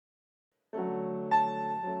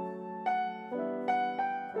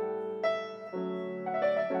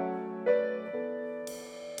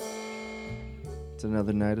It's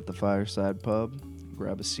another night at the Fireside Pub.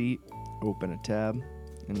 Grab a seat, open a tab,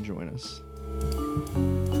 and join us.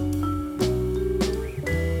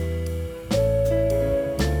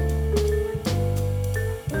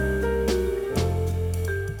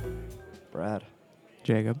 Brad,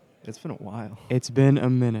 Jacob, it's been a while. it's been a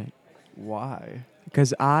minute. Why?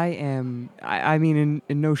 Because I mean,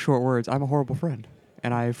 in no short words, I'm a horrible friend.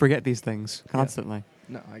 And I forget these things constantly.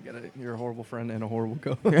 No, I get it. You're a horrible friend and a horrible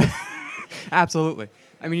co Absolutely.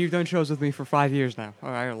 I mean, you've done shows with me for 5 years now.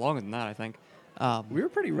 Or longer than that, I think. We were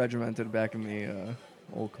pretty regimented back in the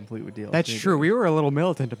old Complete with DLC. That's true. days. We were a little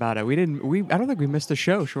militant about it. I don't think we missed a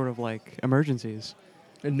show short of, like, emergencies.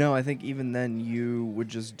 No, I think even then you would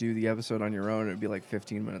just do the episode on your own. It would be like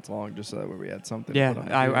 15 minutes long just so that way we had something to put on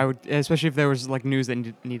Yeah, the I would, especially if there was, like, news that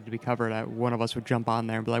needed to be covered, one of us would jump on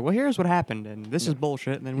there and be like, well, here's what happened, and this is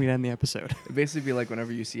bullshit, and then we'd end the episode. It'd basically be like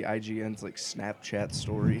whenever you see IGN's like Snapchat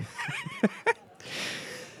story.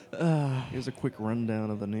 Here's a quick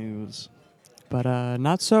rundown of the news. But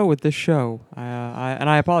not so with this show.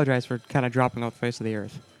 I apologize for kind of dropping off the face of the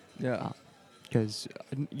earth. Yeah. Because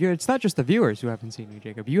it's not just the viewers who haven't seen you,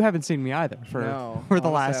 Jacob. You haven't seen me either for the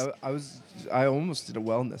honestly, last... I almost did a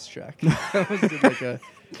wellness check. I almost did like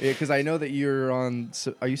because I know that you're on...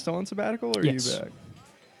 Are you still on sabbatical or Yes. are you back?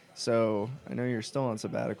 So I know you're still on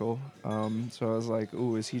sabbatical. So I was like,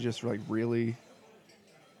 ooh, is he just like really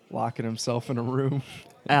locking himself in a room?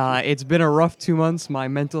 It's been a rough 2 months. My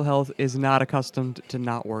mental health is not accustomed to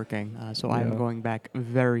not working. So I'm going back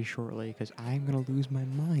very shortly because I'm going to lose my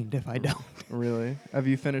mind if I don't. Really? Have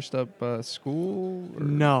you finished up school? Or?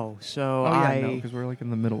 No. So because we're like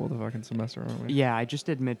in the middle of the fucking semester, aren't we? Yeah, I just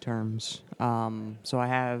did midterms. So I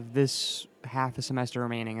have this half a semester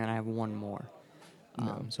remaining, and I have one more.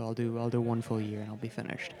 So I'll do 1 full year, and I'll be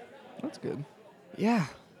finished. That's good. Yeah,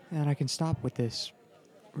 and I can stop with this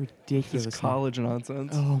ridiculous This college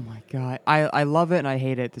nonsense. Oh my god, I love it and I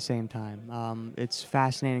hate it at the same time. It's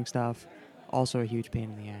fascinating stuff, also a huge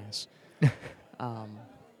pain in the ass.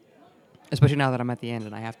 Especially now that I'm at the end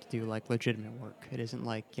and I have to do like legitimate work. It isn't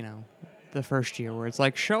like the first year where it's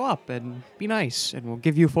like show up and be nice and we'll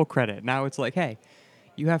give you full credit. Now it's like, hey,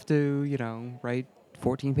 you have to write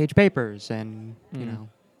 14-page papers and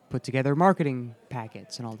put together marketing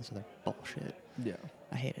packets and all this other bullshit. Yeah.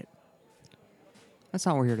 I hate it. That's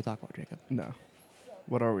not what we're here to talk about, Jacob. No.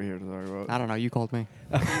 What are we here to talk about? I don't know. You called me.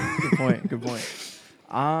 Good point. Good point.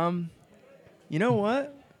 You know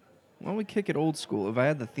what? Why don't we kick it old school? If I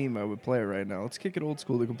had the theme, I would play it right now. Let's kick it old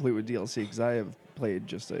school to complete with DLC because I have played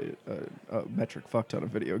just a metric fuck ton of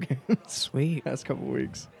video games. Sweet. Past couple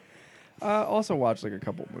weeks. Also watched like a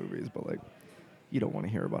couple movies, but like you don't want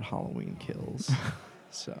to hear about Halloween kills.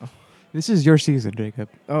 So. This is your season, Jacob.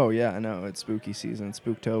 Oh yeah, I know. It's spooky season.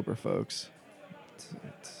 Spooktober, folks.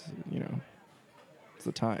 It's it's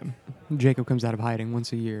the time. Jacob comes out of hiding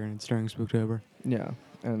once a year, and it's during Spooktober. Yeah,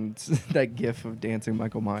 and that gif of dancing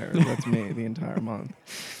Michael Myers, that's me the entire month.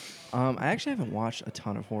 I actually haven't watched a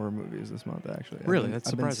ton of horror movies this month, actually. Really? That's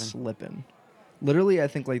I've surprising. been slipping. Literally, I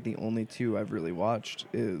think like the only two I've really watched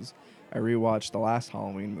is I rewatched the last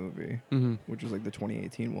Halloween movie, which was like the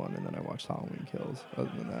 2018 one, and then I watched Halloween Kills.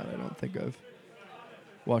 Other than that, I don't think I've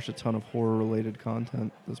watched a ton of horror-related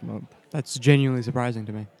content this month. That's genuinely surprising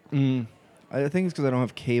to me. I think it's because I don't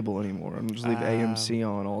have cable anymore. I'm just leave AMC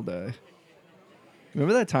on all day.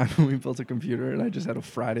 Remember that time when we built a computer and I just had a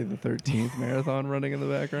Friday the 13th marathon running in the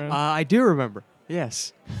background? I do remember.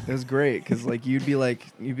 Yes. It was great because like you'd be like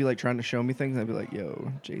trying to show me things, and I'd be like,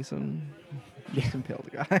 "Yo, Jason impaled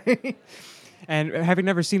a guy." And having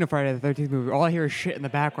never seen a Friday the 13th movie, all I hear is shit in the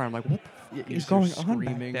background. I'm like, what the fuck is going on back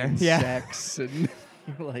screaming there? and Yeah. sex, and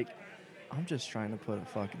you're like, I'm just trying to put a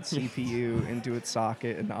fucking CPU into its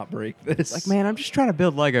socket and not break this. Like, man, I'm just trying to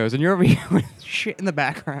build Legos, and you're over here with shit in the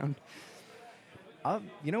background.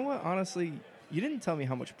 You know what? Honestly, you didn't tell me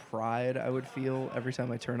how much pride I would feel every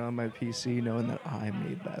time I turn on my PC knowing that I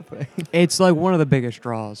made that thing. It's like one of the biggest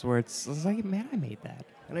draws where it's like, man, I made that.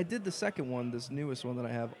 And I did the second one, this newest one that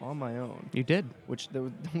I have on my own. You did. Which,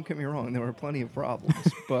 don't get me wrong, there were plenty of problems.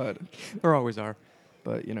 but There always are.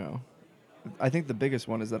 But, I think the biggest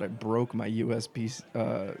one is that I broke my USB,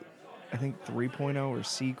 I think 3.0 or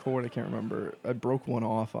C cord. I can't remember. I broke one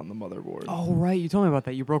off on the motherboard. Oh, right. You told me about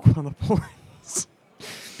that. You broke one of the ports.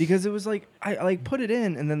 Because it was like, I like put it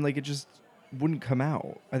in and then like it just wouldn't come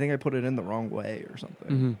out. I think I put it in the wrong way or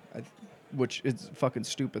something. Which is fucking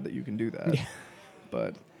stupid that you can do that. Yeah.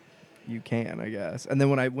 But you can, I guess. And then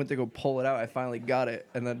when I went to go pull it out, I finally got it.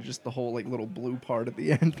 And then just the whole like little blue part at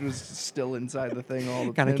the end was still inside the thing. All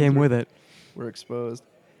the Kind of pins came with it. were exposed.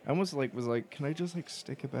 I almost was like, can I just like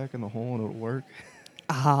stick it back in the hole and it'll work?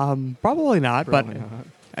 Probably not, Probably but not.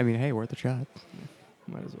 I mean, hey, worth a shot.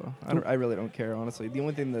 Might as well. I really don't care, honestly. The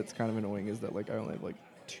only thing that's kind of annoying is that like I only have like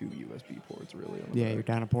 2 USB ports really on the Yeah, back. you're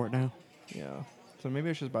down a port now. Yeah. So maybe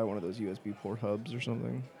I should just buy one of those USB port hubs or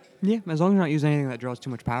something. Yeah, as long as you're not using anything that draws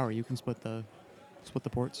too much power, you can split the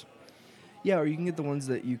ports. Yeah, or you can get the ones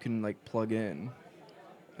that you can like plug in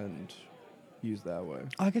and use that way.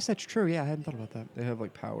 Oh, I guess that's true. Yeah, I hadn't thought about that. They have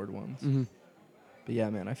like powered ones. Mm-hmm. But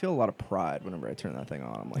yeah, man, I feel a lot of pride whenever I turn that thing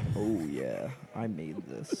on. I'm like, oh yeah, I made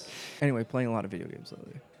this. Anyway, playing a lot of video games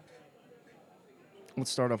lately.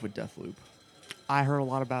 Let's start off with Deathloop. I heard a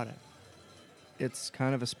lot about it. It's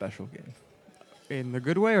kind of a special game. In the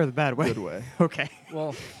good way or the bad way? Good way. Okay.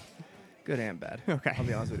 Well, good and bad. Okay. I'll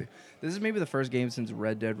be honest with you. This is maybe the first game since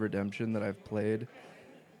Red Dead Redemption that I've played,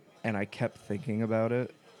 and I kept thinking about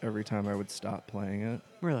it every time I would stop playing it.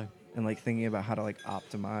 Really? And like thinking about how to like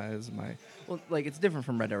optimize my, well, like it's different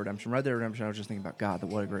from Red Dead Redemption. Red Dead Redemption, I was just thinking about, God,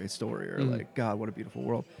 what a great story, or like, God, what a beautiful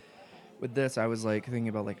world. With this, I was like thinking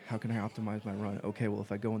about like, how can I optimize my run? Okay, well,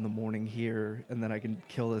 if I go in the morning here, and then I can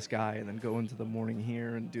kill this guy, and then go into the morning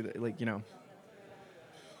here and do that, like, you know.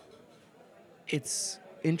 It's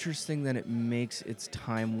interesting that it makes its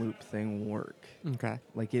time loop thing work. Okay.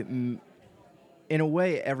 Like in a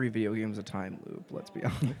way, every video game is a time loop. Let's be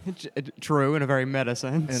honest. True, in a very meta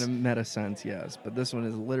sense. In a meta sense, yes, but this one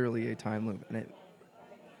is literally a time loop, and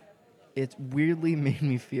it weirdly made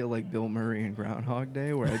me feel like Bill Murray in Groundhog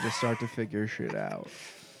Day, where I just start to figure shit out.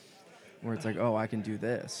 Where it's like, oh, I can do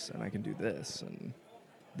this, and I can do this, and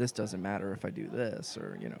this doesn't matter if I do this,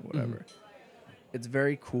 or you know, whatever. Mm-hmm. It's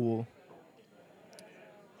very cool.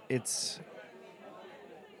 It's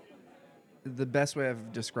the best way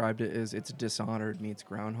I've described it is it's Dishonored meets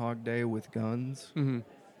Groundhog Day with guns,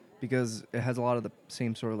 because it has a lot of the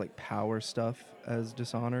same sort of like power stuff as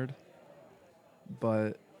Dishonored,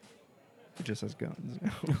 but it just has guns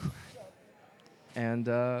now. And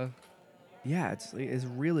yeah, it's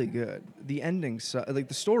really good. The ending, like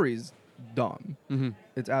the story's dumb.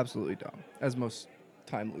 It's absolutely dumb, as most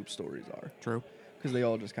time loop stories are. True, because they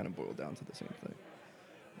all just kind of boil down to the same thing.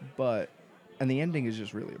 And the ending is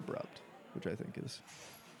just really abrupt, which I think is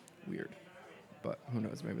weird. But who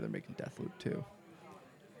knows? Maybe they're making Deathloop too.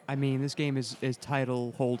 I mean, this game is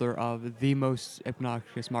title holder of the most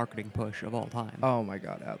obnoxious marketing push of all time. Oh my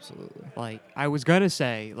god, absolutely. Like, I was gonna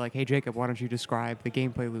say, like, hey Jacob, why don't you describe the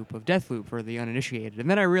gameplay loop of Deathloop for the uninitiated? And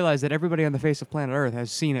then I realized that everybody on the face of planet Earth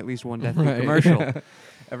has seen at least one Deathloop commercial.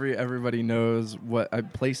 Everybody knows what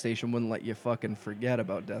PlayStation wouldn't let you fucking forget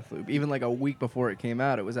about Deathloop. Even like a week before it came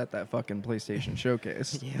out, it was at that fucking PlayStation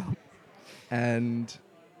showcase. Yeah. And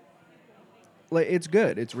like it's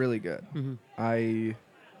good. It's really good.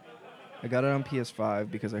 I got it on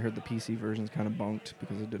PS5 because I heard the PC version's kind of bunked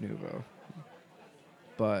because of Denuvo.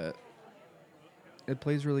 But it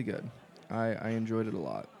plays really good. I enjoyed it a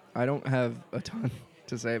lot. I don't have a ton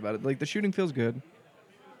to say about it. Like the shooting feels good.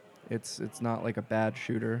 It's not like a bad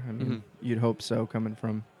shooter. I mean, you'd hope so coming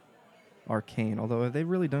from Arcane. Although, have they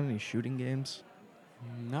really done any shooting games?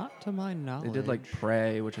 Not to my knowledge. They did like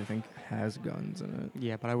Prey, which I think has guns in it.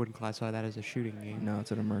 Yeah, but I wouldn't classify that as a shooting game. No,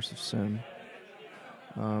 it's an immersive sim.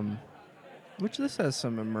 Which this has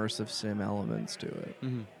some immersive sim elements to it.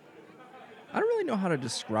 I don't really know how to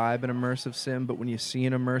describe an immersive sim, but when you see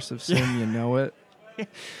an immersive sim, you know it.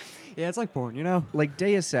 Yeah, it's like porn, you know? Like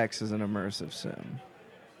Deus Ex is an immersive sim.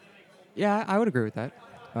 Yeah, I would agree with that.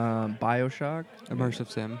 BioShock.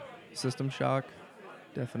 Immersive sim. System Shock.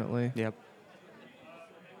 Definitely. Yep.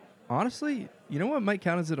 Honestly, you know what might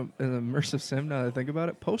count as an immersive sim now that I think about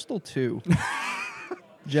it? Postal 2.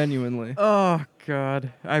 Genuinely. Oh,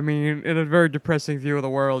 God. I mean, in a very depressing view of the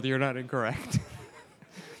world, you're not incorrect.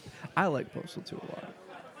 I like Postal 2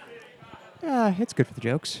 a lot. It's good for the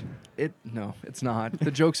jokes. No, it's not.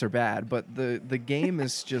 The jokes are bad, but the game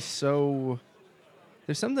is just so...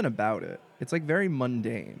 There's something about it. It's like very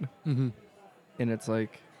mundane. In its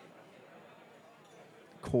like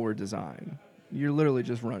core design. You're literally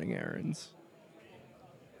just running errands.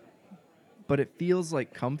 But it feels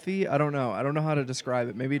like comfy. I don't know. I don't know how to describe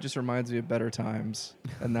it. Maybe it just reminds me of better times,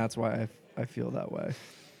 and that's why I feel that way.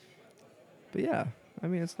 But yeah, I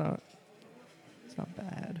mean, it's not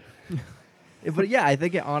bad. But yeah, I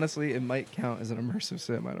think it might count as an immersive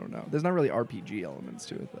sim. I don't know. There's not really RPG elements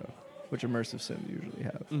to it though, which immersive sims usually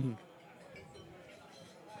have.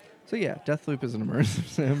 So yeah, Deathloop is an immersive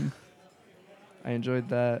sim. I enjoyed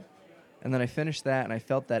that. And then I finished that, and I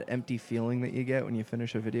felt that empty feeling that you get when you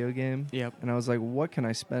finish a video game. Yep. And I was like, what can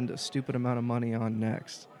I spend a stupid amount of money on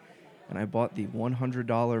next? And I bought the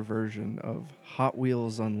 $100 version of Hot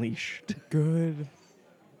Wheels Unleashed. Good.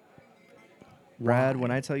 Brad,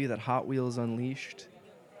 when I tell you that Hot Wheels Unleashed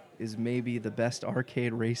is maybe the best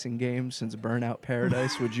arcade racing game since Burnout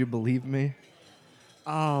Paradise. Would you believe me?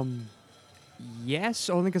 Yes,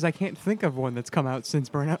 only because I can't think of one that's come out since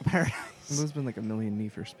Burnout Paradise. There's been like a million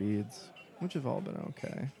Need for Speeds, which have all been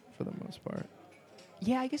okay for the most part.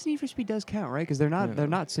 Yeah, I guess Need for Speed does count, right? Because Yeah. they're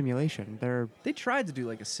not simulation. They tried to do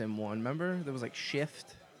like a Sim one, remember? There was like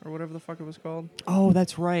Shift or whatever the fuck it was called. Oh,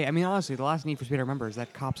 that's right. I mean, honestly, the last Need for Speed I remember is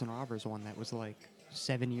that Cops and Robbers one that was like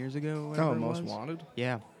 7 years ago. Whatever it Most was. Wanted?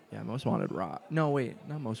 Yeah. Yeah, Most Wanted rock. No, wait,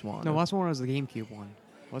 not Most Wanted. No, last one was the GameCube one,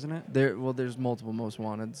 wasn't it? There's multiple Most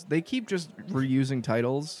Wanteds. They keep just reusing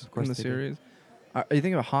titles course in the they do. series. Are you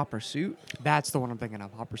thinking of Hot Pursuit? That's the one I'm thinking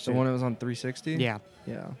of. Hot Pursuit. The one that was on 360? Yeah.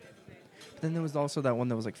 Yeah. But then there was also that one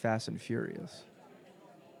that was like Fast and Furious.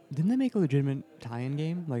 Didn't they make a legitimate tie-in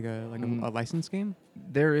game, like a licensed game?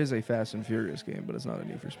 There is a Fast and Furious game, but it's not a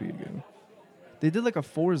Need for Speed game. They did like a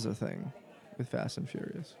Forza thing with Fast and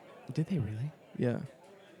Furious. Did they really? Yeah.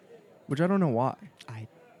 Which I don't know why.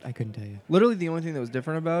 I couldn't tell you. Literally the only thing that was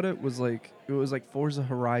different about it was like Forza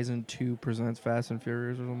Horizon 2 presents Fast and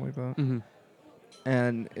Furious or something like that. Mm-hmm.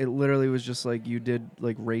 And it literally was just like you did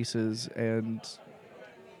like races and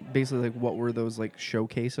basically like what were those like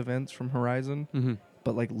showcase events from Horizon, Mm-hmm.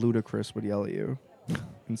 but like Ludacris would yell at you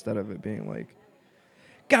instead of it being like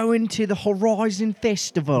going to the Horizon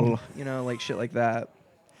Festival, you know, like shit like that.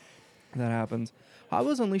 That happens. Hot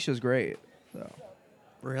Wheels Unleashed is great though.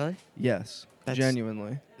 Really? Yes, That's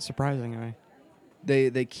genuinely. Surprisingly.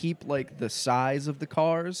 They keep like the size of the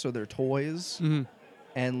cars, so they're toys. Mm-hmm.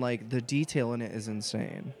 And like the detail in it is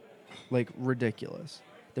insane, like ridiculous.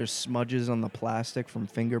 There's smudges on the plastic from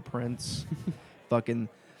fingerprints. Fucking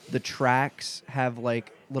the tracks have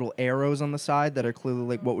like little arrows on the side that are clearly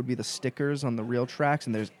like what would be the stickers on the real tracks,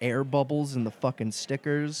 and there's air bubbles in the fucking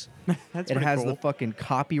stickers. That's It pretty has cool. the fucking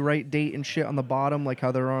copyright date and shit on the bottom, like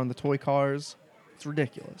how there are on the toy cars. It's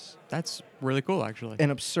ridiculous. That's really cool, actually.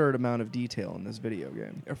 An absurd amount of detail in this video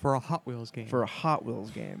game. For a Hot Wheels game. For a Hot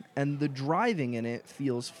Wheels game. And the driving in it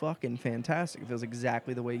feels fucking fantastic. It feels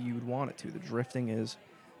exactly the way you would want it to. The drifting is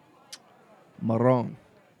marron.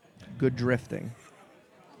 Good drifting.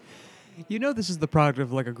 You know this is the product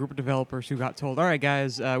of like a group of developers who got told, all right,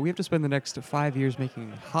 guys, we have to spend the next 5 years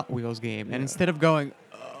making a Hot Wheels game. Yeah. And instead of going,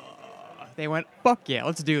 they went, fuck yeah,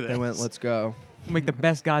 let's do this. They went, let's go. We'll make the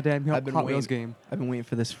best goddamn I've been Hot Wheels waiting- game. I've been waiting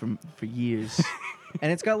for this for years.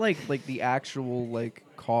 And it's got like the actual like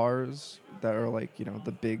cars that are like, you know,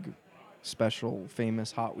 the big special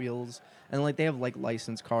famous Hot Wheels. And like they have like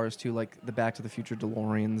licensed cars too, like the Back to the Future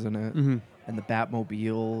DeLoreans in it. Mm-hmm. And the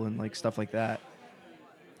Batmobile and like stuff like that.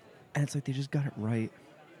 And it's like they just got it right.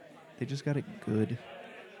 They just got it good.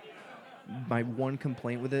 My one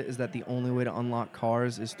complaint with it is that the only way to unlock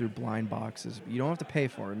cars is through blind boxes. You don't have to pay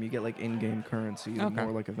for them. You get like in-game currency the Okay.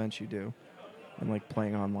 more like events you do, and like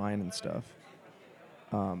playing online and stuff.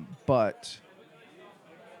 But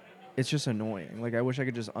it's just annoying. Like I wish I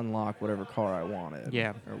could just unlock whatever car I wanted.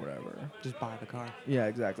 Yeah. Or whatever. Just buy the car. Yeah,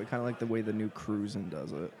 exactly. Kind of like the way the new Cruisin'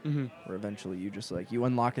 does it. Mm-hmm. Where eventually you just like you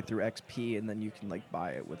unlock it through XP and then you can like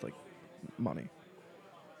buy it with like money.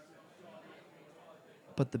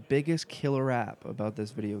 But the biggest killer app about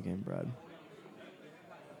this video game, Brad,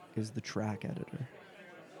 is the track editor.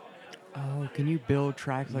 Oh, can you build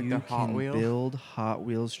tracks like you the Hot can Wheels? build Hot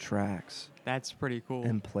Wheels tracks That's pretty cool.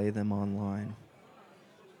 and play them online.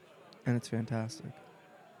 And it's fantastic.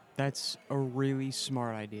 That's a really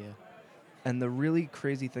smart idea. And the really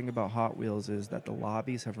crazy thing about Hot Wheels is that the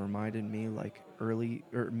lobbies have reminded me like early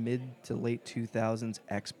or mid to late 2000s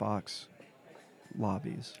Xbox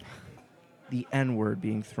lobbies. The N-word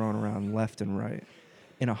being thrown around left and right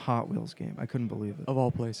in a Hot Wheels game. I couldn't believe it. Of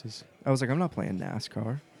all places. I was like, I'm not playing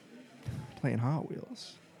NASCAR. I'm playing Hot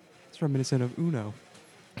Wheels. It's reminiscent of Uno.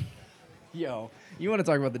 Yo, you want to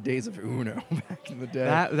talk about the days of Uno back in the day?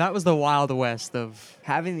 That was the Wild West of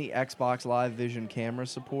Having the Xbox Live Vision camera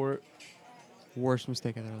support, worst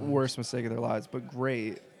mistake of their lives. worst mistake of their lives, but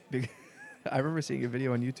great. I remember seeing a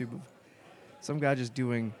video on YouTube of some guy just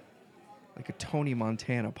doing like a Tony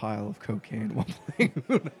Montana pile of cocaine while playing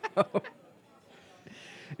Uno.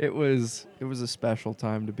 It was a special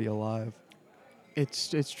time to be alive.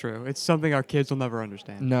 It's true. It's something our kids will never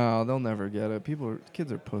understand. No, they'll never get it.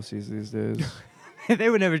 Kids are pussies these days. They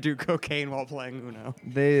would never do cocaine while playing Uno.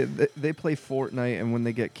 They play Fortnite, and when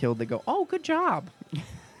they get killed, they go, "Oh, good job,"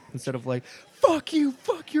 instead of like, "Fuck you,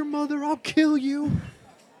 fuck your mother, I'll kill you,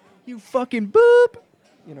 you fucking boop,"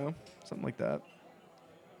 you know, something like that,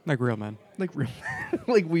 Like real men. like real,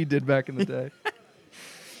 like we did back in the day.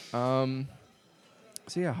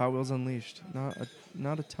 So yeah, Hot Wheels Unleashed.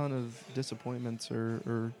 Not a ton of disappointments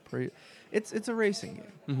or praise. It's a racing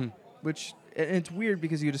game. Mm-hmm. Which, and it's weird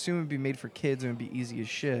because you'd assume it'd be made for kids and it'd be easy as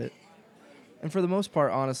shit. And for the most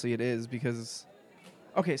part, honestly, it is because...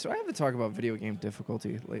 Okay, so I have to talk about video game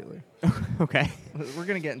difficulty lately. Okay. We're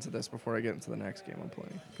going to get into this before I get into the next game I'm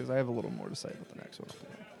playing, because I have a little more to say about the next one I'm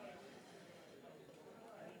playing.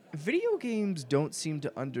 Video games don't seem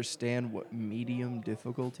to understand what medium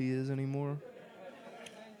difficulty is anymore.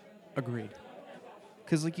 Agreed.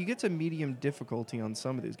 Because, like, you get to medium difficulty on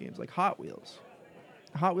some of these games, like Hot Wheels.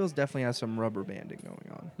 Hot Wheels definitely has some rubber banding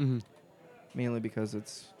going on. Mm-hmm. Mainly because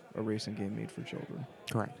it's a racing game made for children.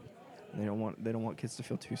 Correct. And they don't want kids to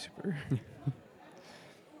feel too superior.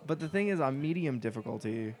 But the thing is, on medium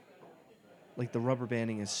difficulty, like, the rubber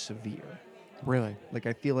banding is severe. Really? Like,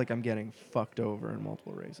 I feel like I'm getting fucked over in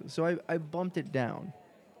multiple races. So I bumped it down.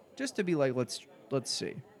 Just to be like, let's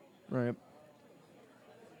see. Right?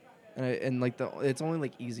 And like, it's only,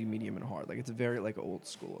 like, easy, medium, and hard. Like, it's very, like, old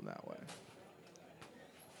school in that way.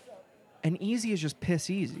 And easy is just piss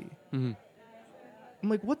easy. Mm-hmm. I'm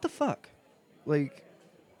like, what the fuck? Like,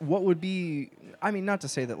 what would be... I mean, not to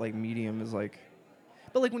say that, like, medium is, like...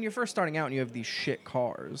 But, like, when you're first starting out and you have these shit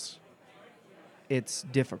cars, it's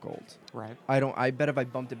difficult. Right. I bet if I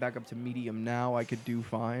bumped it back up to medium now, I could do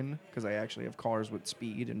fine, because I actually have cars with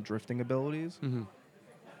speed and drifting abilities. Mm-hmm.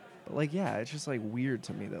 But, like, yeah, it's just, like, weird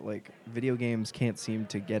to me that, like, video games can't seem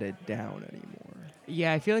to get it down anymore.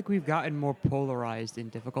 Yeah, I feel like we've gotten more polarized in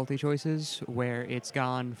difficulty choices, where it's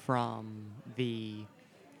gone from the,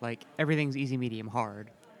 like, everything's easy, medium, hard.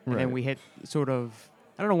 And then Right. we hit sort of,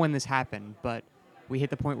 I don't know when this happened, but we hit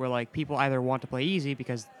the point where, like, people either want to play easy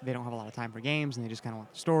because they don't have a lot of time for games and they just kind of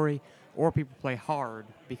want the story, or people play hard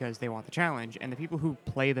because they want the challenge. And the people who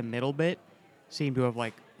play the middle bit seem to have,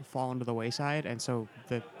 like, fallen to the wayside, and so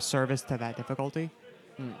the service to that difficulty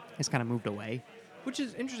has kind of moved away. Which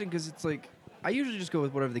is interesting, because it's, like, I usually just go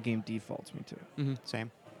with whatever the game defaults me to. Mm-hmm. Same.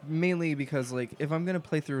 Mainly because, like, if I'm going to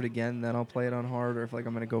play through it again, then I'll play it on hard, or if, like,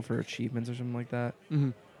 I'm going to go for achievements or something like that. Mm-hmm.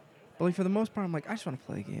 But, like, for the most part, I'm like, I just want to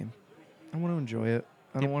play a game. I want to enjoy it.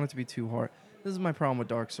 I don't want it to be too hard. This is my problem with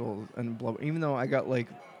Dark Souls and Bloodborne. Even though I got, like,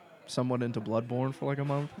 somewhat into Bloodborne for, like, a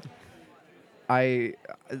month,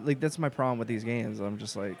 that's my problem with these games. I'm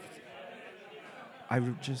just, like, I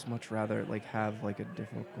would just much rather, like, have, like, a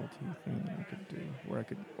difficulty thing that I could do,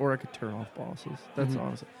 or I could turn off bosses. That's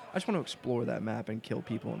honestly, I just want to explore that map and kill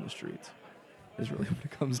people in the streets. Is really what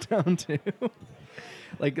it comes down to.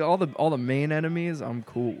 Like, all the main enemies, I'm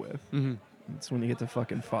cool with. Mm-hmm. It's when you get to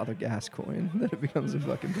fucking Father Gascoigne that it becomes a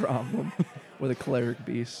fucking problem with a cleric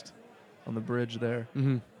beast on the bridge there.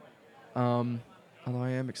 Mm-hmm. Although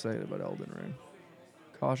I am excited about Elden Ring.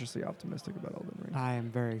 Cautiously optimistic about Elden Ring. I am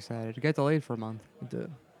very excited. It got delayed for a month, It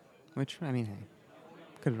did. which, I mean, hey,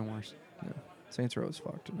 could have been worse. Yeah. Saints Row is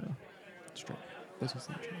fucked now. It's true. There's a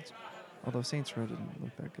slight chance. Although Saints Row didn't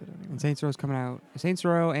look that good anyway. And Saints Row's coming out. Saints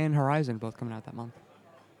Row and Horizon both coming out that month.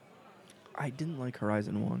 I didn't like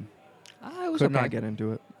Horizon 1. It was Could okay. not get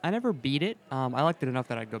into it. I never beat it. I liked it enough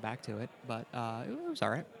that I'd go back to it, but it was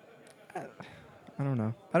all right. I don't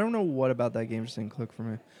know. I don't know what about that game just didn't click for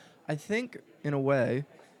me. I think, in a way,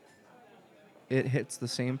 it hits the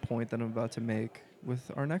same point that I'm about to make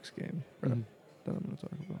with our next game that I'm going to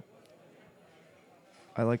talk about.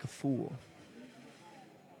 I like a fool.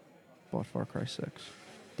 Bought Far Cry 6.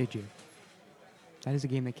 Did you? That is a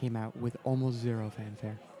game that came out with almost zero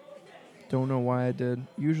fanfare. Don't know why I did.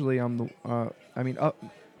 Usually I'm up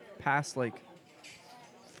past like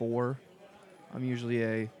 4, I'm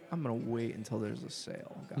usually I'm going to wait until there's a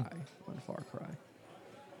sale guy on Far Cry.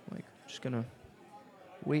 Like, just going to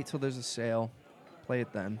wait till there's a sale, play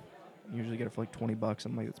it then. Usually get it for like $20.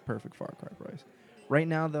 I'm like, it's perfect Far Cry price. Right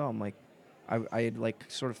now, though, I'm like, I had like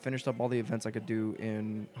sort of finished up all the events I could do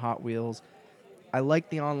in Hot Wheels. I like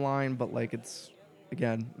the online, but like it's,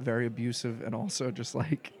 again, very abusive, and also just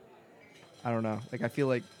like, I don't know. Like, I feel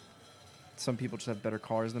like some people just have better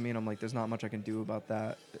cars than me, and I'm like, there's not much I can do about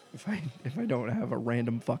that if I don't have a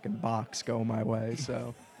random fucking box go my way.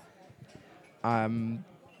 So I'm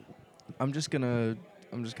just gonna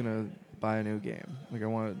buy a new game. Like, I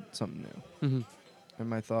wanted something new. Mm-hmm. And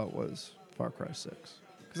my thought was Far Cry 6.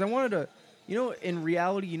 Because I wanted to, in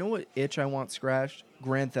reality, what itch I want scratched?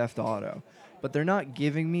 Grand Theft Auto. But they're not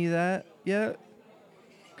giving me that yet.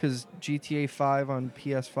 Because GTA 5 on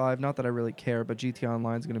PS5, not that I really care, but GTA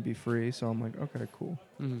Online is going to be free. So I'm like, okay, cool.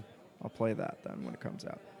 Mm-hmm. I'll play that then when it comes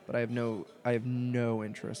out. But I have no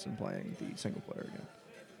interest in playing the single player again.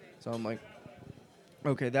 So I'm like,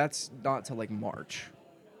 okay, that's not till like March.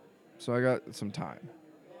 So I got some time.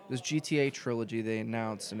 This GTA trilogy they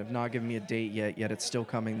announced and have not given me a date yet it's still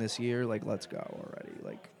coming this year. Like, let's go already.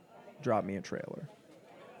 Like, drop me a trailer.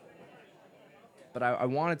 But I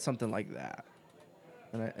wanted something like that,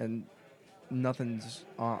 and nothing's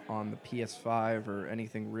on the PS5 or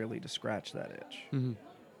anything really to scratch that itch. Mm-hmm.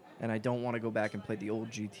 And I don't want to go back and play the old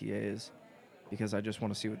GTAs because I just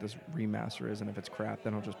want to see what this remaster is, and if it's crap,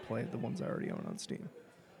 then I'll just play the ones I already own on Steam.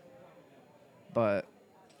 But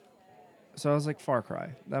so I was like, Far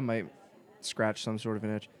Cry, that might scratch some sort of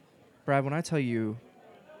an itch. Brad, when I tell you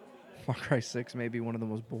Far Cry 6 may be one of the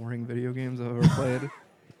most boring video games I've ever played,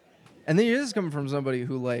 and then this is coming from somebody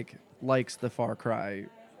who likes the Far Cry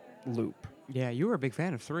loop. Yeah, you were a big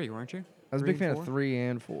fan of 3, weren't you? I was a 3 big fan and of 4? 3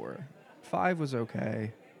 and 4. 5 was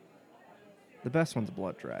okay. The best one's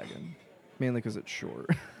Blood Dragon, mainly because it's short,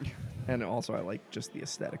 and also I like just the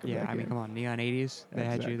aesthetic of that Yeah, I game. mean, come on, Neon 80s, they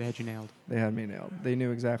had you nailed. They had me nailed. They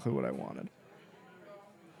knew exactly what I wanted.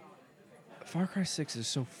 Far Cry 6 is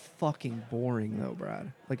so fucking boring, though,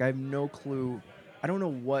 Brad. Like, I have no clue. I don't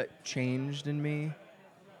know what changed in me.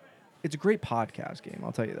 It's a great podcast game,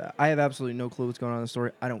 I'll tell you that. I have absolutely no clue what's going on in the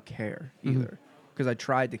story. I don't care either. Because I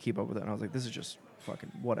tried to keep up with it, and I was like, this is just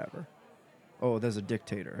fucking whatever. Oh, there's a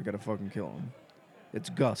dictator. I gotta fucking kill him. It's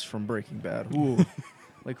Gus from Breaking Bad. Ooh.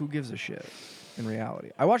 Like, who gives a shit in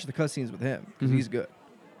reality? I watch the cutscenes with him, because he's good.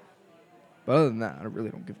 But other than that, I really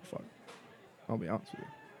don't give a fuck. I'll be honest with you.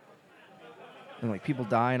 And, like, people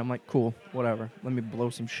die, and I'm like, cool, whatever. Let me blow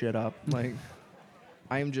some shit up. Like,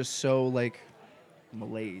 I am just so, like,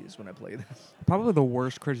 malaise when I play this. Probably the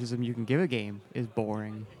worst criticism you can give a game is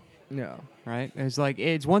boring, Yeah. right? It's like,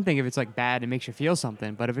 it's one thing if it's like bad and makes you feel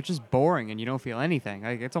something, but if it's just boring and you don't feel anything,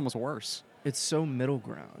 like, it's almost worse. It's so middle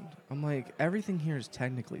ground. I'm like, everything here is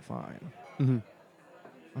technically fine. Mm-hmm.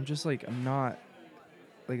 I'm just like, I'm not,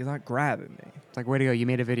 like, it's not grabbing me. It's like, way to go, you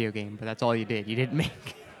made a video game, but that's all you did. You didn't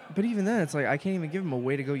make. But even then, it's like, I can't even give them a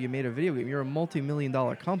way to go, you made a video game. You're a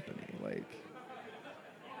multi-million-dollar company. Like,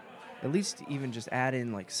 at least even just add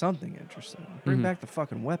in, like, something interesting. Bring back the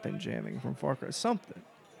fucking weapon jamming from Far Cry. Something.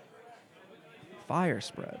 Fire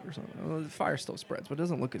spread or something. Well, the fire still spreads, but it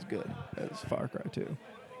doesn't look as good as Far Cry 2.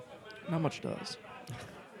 Not much does.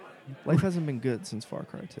 Life hasn't been good since Far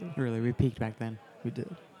Cry 2. Really, we peaked back then. We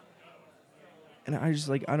did. And I just,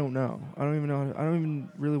 like, I don't know. I don't even know. I don't even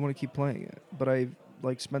really want to keep playing it. But I,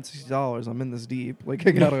 like, spent $60. I'm in this deep. Like,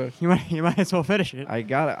 I gotta... you might as well finish it. I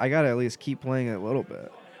gotta at least keep playing it a little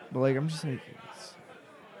bit. But, like, I'm just like...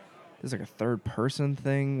 There's, like, a third-person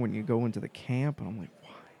thing when you go into the camp. And I'm like, why?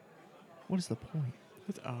 What is the point?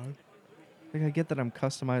 That's odd. Like, I get that I'm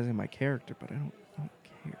customizing my character, but I don't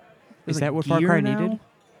care. Is that what Far Cry needed?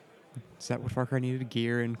 Is that what Far Cry needed?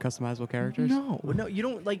 Gear and customizable characters? No, you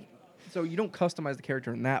don't, like... So you don't customize the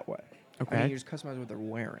character in that way. Okay. I mean, you just customize what they're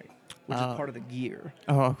wearing, which is part of the gear.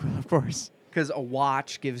 Oh, of course. Because a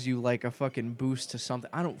watch gives you, like, a fucking boost to something.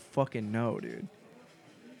 I don't fucking know, dude.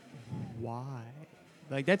 Why?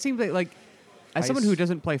 Like, that seems like as someone who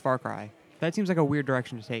doesn't play Far Cry, that seems like a weird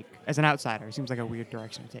direction to take. As an outsider, it seems like a weird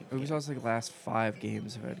direction to take. Ubisoft's, like, last 5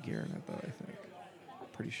 games have had gear in it, though, I think.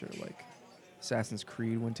 Pretty sure, like, Assassin's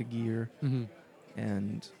Creed went to gear,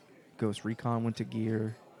 and Ghost Recon went to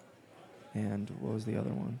gear, and what was the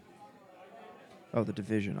other one? Oh, The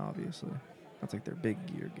Division, obviously. That's, like, their big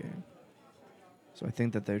gear game. So I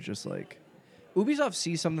think that they're just, like... Ubisoft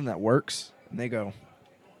sees something that works, and they go,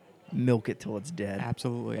 milk it till it's dead.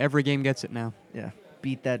 Absolutely. Every game gets it now. Yeah.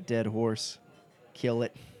 Beat that dead horse. Kill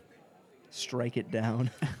it. Strike it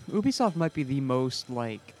down. Ubisoft might be the most,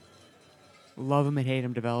 like, love 'em and hate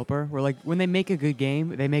 'em developer, where, like, when they make a good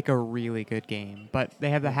game, they make a really good game. But they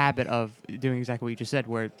have the habit of doing exactly what you just said,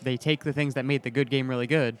 where they take the things that made the good game really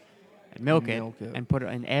good and milk it and put it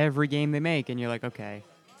in every game they make, and you're like, okay.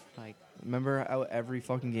 Like, remember how every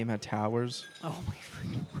fucking game had towers? oh my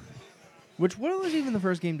freaking word. What was even the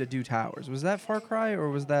first game to do towers? Was that Far Cry or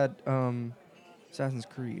was that Assassin's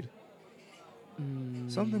Creed?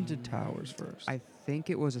 Something did towers first. I think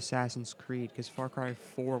it was Assassin's Creed, because Far Cry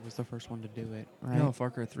 4 was the first one to do it, right? No, Far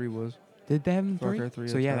Cry 3 was. Did they have them Far 3? Cry 3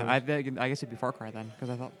 So had yeah, towers. I guess it'd be Far Cry then, because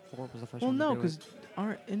I thought 4 was the first Well, one no, to do it.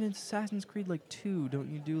 because in Assassin's Creed, like, 2, don't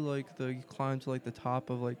you do, like, you climb to, like, the top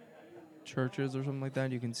of, like, churches or something like that,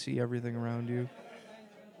 and you can see everything around you?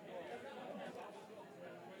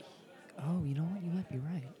 Oh, you know what? You might be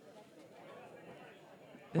right.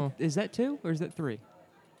 Huh. Is that 2 or is that 3?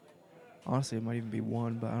 Honestly, it might even be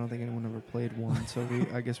 1, but I don't think anyone ever played 1, so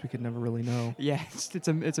I guess we could never really know. Yeah, it's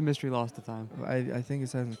a mystery lost to time. I think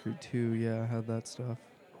Assassin's Creed 2, yeah, had that stuff.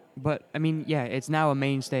 But I mean, yeah, it's now a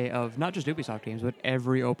mainstay of not just Ubisoft games, but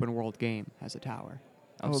every open world game has a tower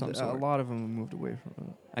of some sort. A lot of them have moved away from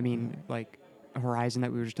it. I mean, like Horizon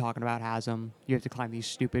that we were just talking about has them. You have to climb these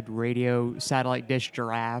stupid radio satellite dish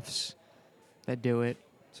giraffes that do it.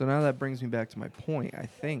 So now that brings me back to my point. I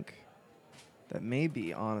think that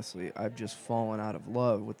maybe, honestly, I've just fallen out of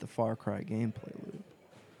love with the Far Cry gameplay loop.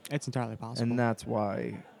 It's entirely possible. And that's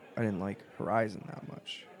why I didn't like Horizon that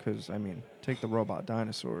much. Because, I mean, take the robot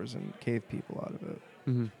dinosaurs and cave people out of it.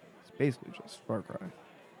 Mm-hmm. It's basically just Far Cry.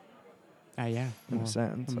 Yeah. In a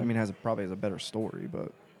sense. I mean, probably has a better story,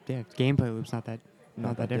 but... Yeah, gameplay loop's not that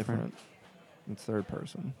different. It's third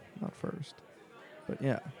person, not first. But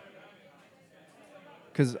yeah.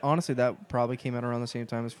 Because honestly, that probably came out around the same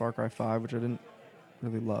time as Far Cry 5, which I didn't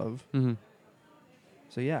really love. Mm-hmm.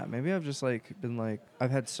 So yeah, maybe I've just been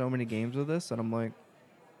I've had so many games of this that I'm like,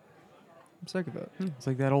 I'm sick of it. It's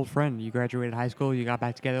like that old friend. You graduated high school, you got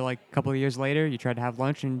back together like a couple of years later, you tried to have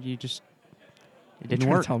lunch, and it didn't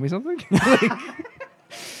work. Tell me something?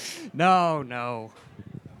 No.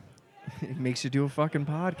 It makes you do a fucking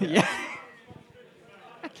podcast. Yeah.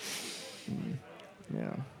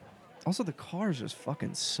 Yeah. Also, the cars just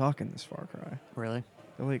fucking suck in this Far Cry. Really?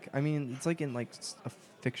 They're it's like in a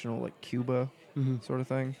fictional Cuba sort of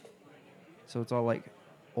thing. So it's all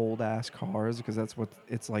old ass cars because that's what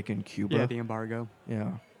it's like in Cuba. Yeah, the embargo.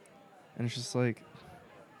 Yeah. And it's just why?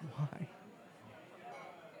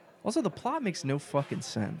 Also, the plot makes no fucking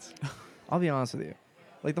sense. I'll be honest with you.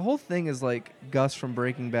 The whole thing is Gus from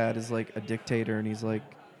Breaking Bad is a dictator and he's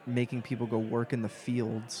making people go work in the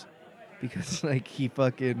fields because he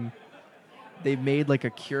fucking... They made a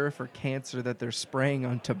cure for cancer that they're spraying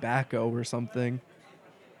on tobacco or something.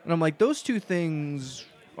 And I'm like, those two things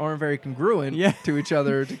aren't very congruent to each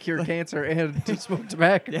other to cure cancer and to smoke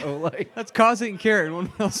tobacco. Yeah. That's cause it and cure it in one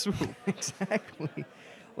fell swoop. Exactly.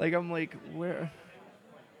 I'm like, where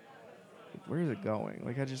is it going?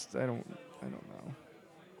 I don't know.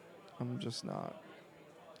 I'm just not.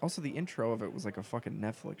 Also, the intro of it was a fucking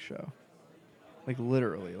Netflix show.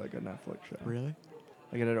 Literally a Netflix show. Really?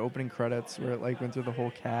 It had opening credits where it went through the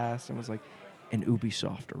whole cast and was an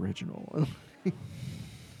Ubisoft original.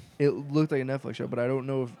 It looked like a Netflix show, but I don't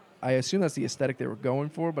know if... I assume that's the aesthetic they were going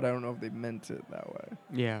for, but I don't know if they meant it that way.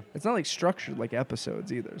 Yeah. It's not structured like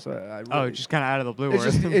episodes either, so I really... It's just kind of out of the blue.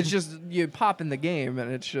 It's just you pop in the game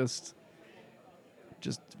and it's just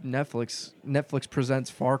Netflix presents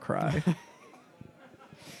Far Cry.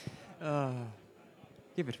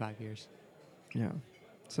 Give it 5 years. Yeah.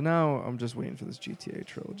 So now I'm just waiting for this GTA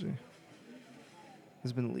trilogy.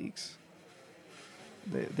 There's been leaks.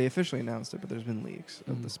 They officially announced it, but there's been leaks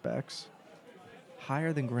of the specs.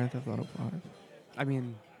 Higher than Grand Theft Auto 5. I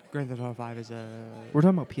mean, Grand Theft Auto 5 is We're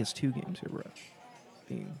talking about PS2 games here, bro.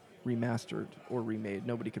 Being remastered or remade.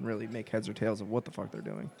 Nobody can really make heads or tails of what the fuck they're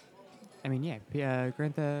doing. I mean, yeah.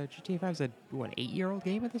 GTA 5 is a 8-year-old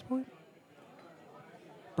game at this point?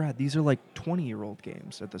 Brad, these are 20-year-old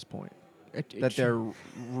games at this point. That they're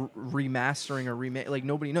remastering or remake.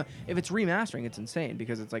 Nobody knows. If it's remastering, it's insane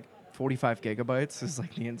because it's 45 gigabytes is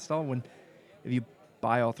the install. If you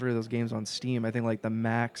buy all 3 of those games on Steam, I think the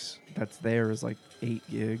max that's there is 8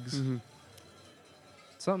 gigs. Mm-hmm.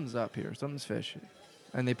 Something's up here. Something's fishy.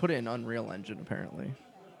 And they put it in Unreal Engine apparently.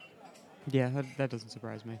 Yeah, that doesn't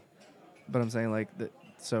surprise me. But I'm saying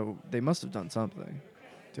so they must have done something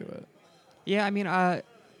to it. Yeah, I mean, yeah,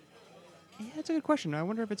 that's a good question. I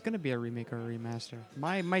wonder if it's going to be a remake or a remaster.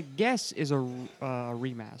 My guess is a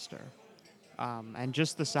remaster. And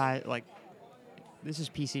just the size, this is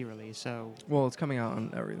PC release, so... Well, it's coming out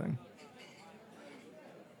on everything.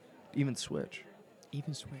 Even Switch.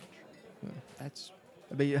 Even Switch. Yeah. That's...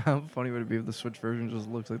 I bet you, how funny would it be if the Switch version just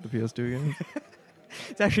looks like the PS2 game?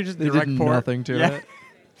 It's actually just they direct did port. Nothing to it.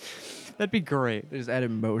 That'd be great. They just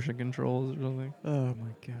added motion controls or something. Oh,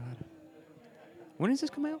 my God. When does this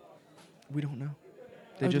come out? We don't know.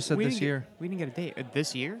 They just said this year. We didn't get a date.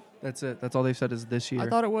 This year? That's it. That's all they've said is this year. I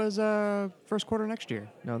thought it was first quarter next year.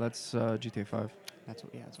 No, that's GTA 5. That's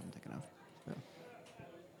what I'm thinking of. Yeah.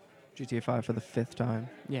 GTA 5 for the 5th time.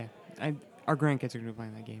 Yeah. Our grandkids are going to be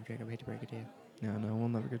playing that game, Jacob. I hate to break it to you. Yeah, no, we'll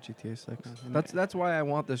never get GTA 6. No, That's why I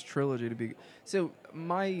want this trilogy to be... So,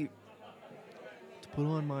 to put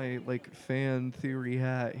on my, fan theory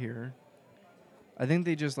hat here, I think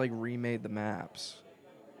they just, remade the maps.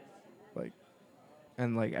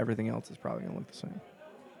 And, everything else is probably going to look the same.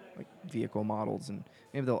 Vehicle models, and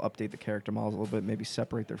maybe they'll update the character models a little bit, maybe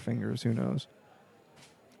separate their fingers, who knows.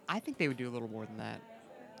 I think they would do a little more than that.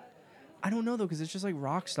 I don't know, though, because it's just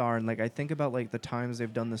Rockstar, and, I think about, the times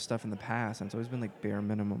they've done this stuff in the past, and it's always been, bare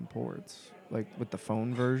minimum ports. With the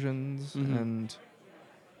phone versions, and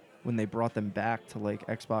when they brought them back to,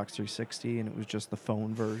 Xbox 360, and it was just the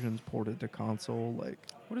phone versions ported to console,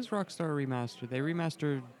 What is Rockstar remastered? They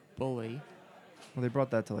remastered Bully. Well, they brought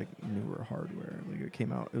that to, newer hardware. It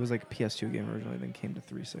came out... It was, a PS2 game originally, then came to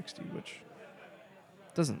 360, which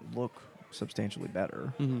doesn't look substantially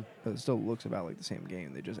better. Mm-hmm. But it still looks about like the same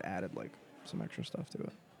game. They just added like some extra stuff to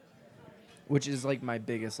it, which is like my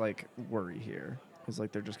biggest like worry here. Is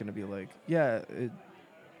like they're just gonna be like, yeah,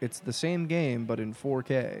 it's the same game but in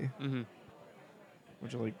 4K, Mm-hmm.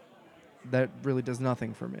 which like that really does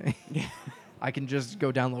nothing for me. Yeah. I can just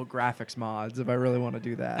go download graphics mods if I really want to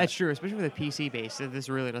do that. That's true, especially with a PC base. This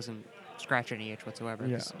really doesn't scratch any itch whatsoever.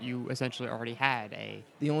 Yeah. 'Cause you essentially already had a.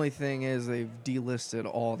 The only thing is they've delisted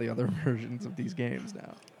all the other versions of these games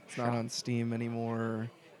now. It's not on Steam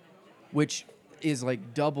anymore, which is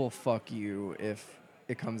like double fuck you if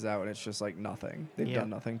it comes out and it's just like nothing. They've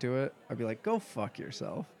done nothing to it. I'd be like, go fuck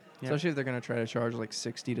yourself. Yeah. Especially if they're going to try to charge like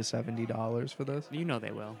 $60 to $70 for this. You know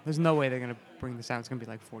they will. There's no way they're gonna bring this out. It's gonna be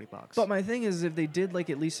like $40. But my thing is, if they did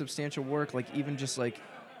like at least substantial work, like even just like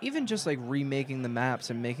remaking the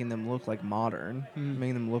maps and making them look like modern,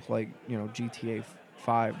 making them look like, you know, GTA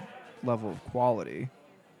 5 level of quality,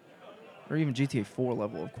 or even GTA 4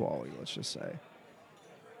 level of quality, let's just say,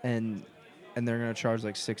 and they're gonna charge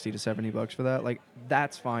like $60 to $70 for that, like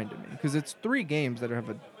that's fine to me, because it's 3 games that have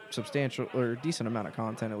a substantial or decent amount of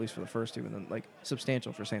content, at least for the first 2, and then like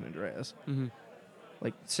substantial for San Andreas. Mm-hmm.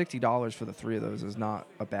 Like $60 for the 3 of those is not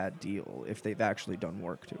a bad deal if they've actually done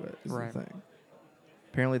work to it. Is Right. the thing.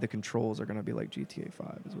 Apparently, the controls are going to be like GTA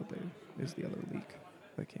 5. Is the other leak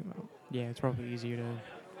that came out. Yeah, it's probably easier to,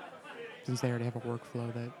 since they already have a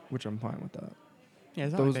workflow that. Which I'm fine with that. Yeah,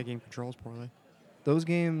 it's not like that game controls poorly. Those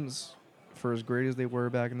games, for as great as they were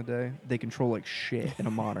back in the day, they control like shit in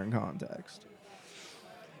a modern context.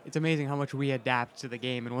 It's amazing how much we adapt to the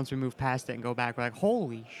game, and once we move past it and go back, we're like,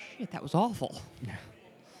 holy shit, that was awful. Yeah,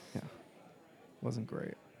 wasn't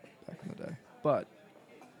great back in the day, but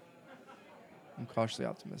I'm cautiously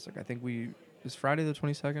optimistic. I think is Friday the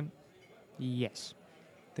 22nd. Yes.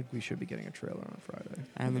 I think we should be getting a trailer on Friday.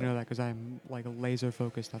 I only know that because I'm like laser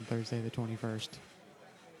focused on Thursday the 21st.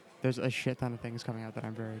 There's a shit ton of things coming out that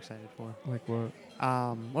I'm very excited for. Like what?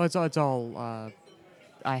 Well, it's all.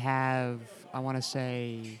 I want to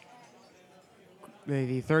say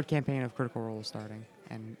the 3rd campaign of Critical Role is starting,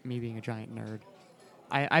 and me being a giant nerd.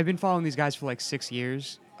 I've been following these guys for like 6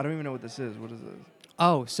 years. I don't even know what this is. What is this?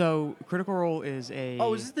 Oh, so Critical Role is a.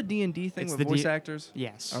 Oh, is this the D&D thing It's with the voice actors?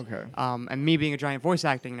 Yes. Okay. And me being a giant voice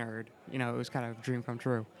acting nerd, you know, it was kind of a dream come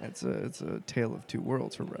true. It's a tale of 2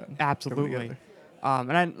 worlds for Red. Absolutely.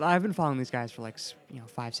 And I've been following these guys for like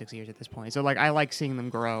 5-6 years at this point. So like I like seeing them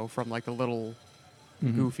grow from like the little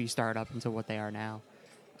goofy startup into what they are now.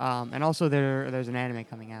 And also there's an anime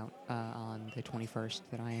coming out on the 21st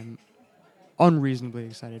that I am unreasonably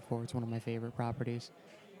excited for. It's one of my favorite properties.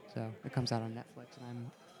 So it comes out on Netflix,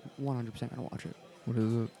 and I'm 100% going to watch it. What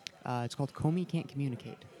is it? It's called Comey Can't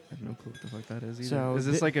Communicate. I have no clue what the fuck that is either. So is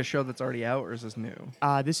this like a show that's already out, or is this new?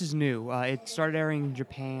 This is new. It started airing in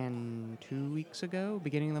Japan 2 weeks ago,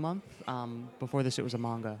 beginning of the month. Before this, it was a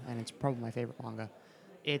manga, and it's probably my favorite manga.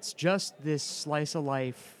 It's just this slice of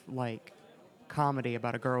life, like, comedy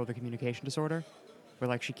about a girl with a communication disorder, where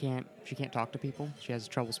like she can't talk to people. She has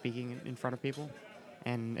trouble speaking in front of people,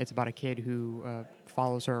 and it's about a kid who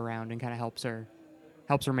follows her around and kind of helps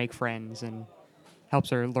her make friends and helps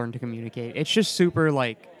her learn to communicate. It's just super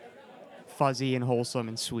like fuzzy and wholesome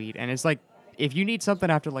and sweet, and it's like if you need something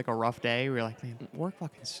after like a rough day where you're like, man, work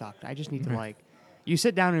fucking sucked, I just need to like, you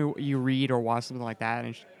sit down and you read or watch something like that,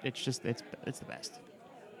 and it's the best.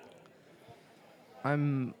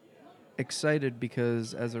 I'm excited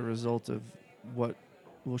because as a result of what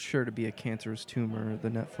will sure to be a cancerous tumor, the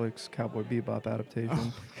Netflix Cowboy Bebop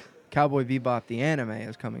adaptation. Cowboy Bebop the anime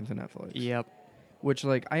is coming to Netflix. Yep. Which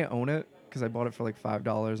like I own it because I bought it for like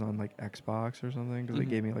 $5 on like Xbox or something because they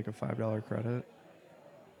gave me like a $5 credit.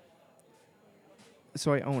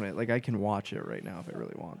 So I own it. Like I can watch it right now if I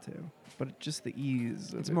really want to. But just the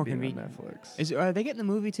ease of It's it more being convenient. on Netflix. Are they getting the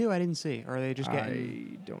movie too? I didn't see. Or are they just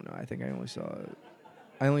getting? I don't know. I think I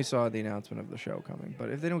only saw the announcement of the show coming. But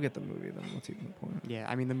if they don't get the movie, then what's even the point? Yeah,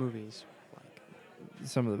 I mean the movies.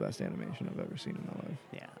 Some of the best animation I've ever seen in my life.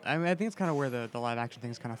 Yeah, I mean I think it's kind of where the live action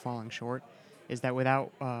thing is kind of falling short. Is that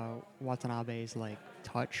without Watanabe's like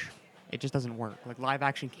touch, it just doesn't work. Like live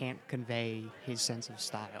action can't convey his sense of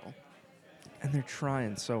style. And they're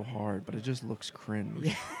trying so hard, but it just looks cringe.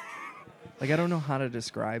 Yeah. Like, I don't know how to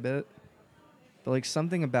describe it, but, like,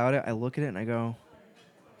 something about it, I look at it and I go,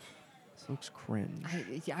 this looks cringe.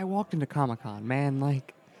 I walked into Comic-Con, man,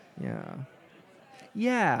 like...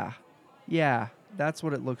 Yeah, that's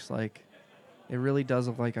what it looks like. It really does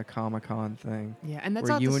look like a Comic-Con thing. Yeah, and that's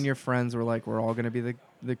where not you and your friends were like, we're all going to be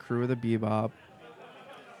the crew of the Bebop.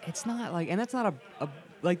 It's not, like... And that's not a...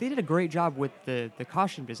 Like, they did a great job with the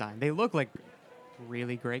costume design. They look like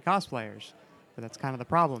really great cosplayers. but that's kind of the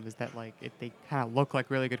problem, is that like they kind of look like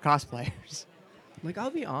really good cosplayers. Like, I'll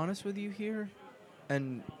be honest with you here,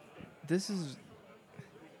 and this is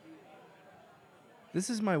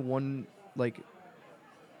my one, like,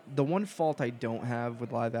 the one fault I don't have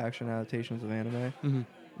with live action adaptations of anime. Mm-hmm.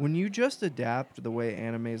 When you just adapt the way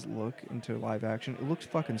animes look into live action, it looks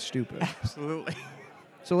fucking stupid. Absolutely.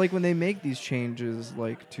 So, like, when they make these changes,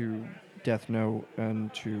 like, to Death Note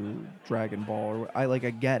and to Dragon Ball, I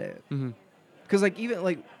get it. Mm-hmm. Because, like, even,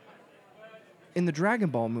 like, in the Dragon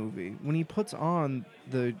Ball movie, when he puts on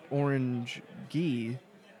the orange gi,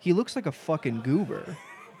 he looks like a fucking goober.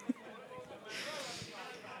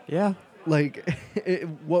 Yeah. Like,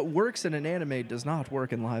 what works in an anime does not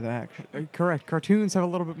work in live action. Correct. Cartoons have a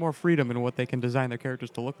little bit more freedom in what they can design their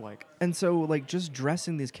characters to look like. And so, like, just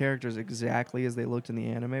dressing these characters exactly as they looked in the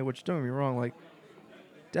anime, which, don't get me wrong, like,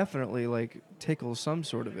 definitely, like, tickles some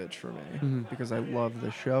sort of itch for me because I love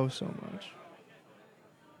the show so much.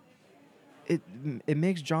 It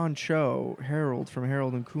makes John Cho, Harold from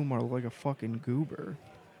Harold and Kumar, look like a fucking goober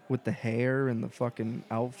with the hair and the fucking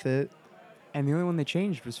outfit. And the only one they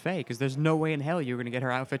changed was Faye, because there's no way in hell you were going to get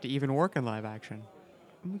her outfit to even work in live action.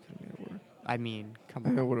 We could have made it work. I mean, come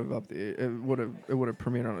It on. would have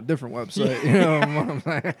premiered on a different website. You know what I'm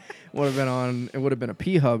saying? It would have been a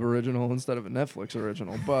P-Hub original instead of a Netflix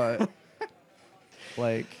original. But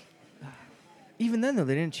like, even then though,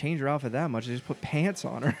 they didn't change her outfit that much. They just put pants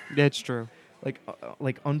on her, It's true.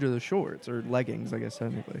 like under the shorts or leggings, I guess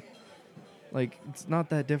technically. Like, it's not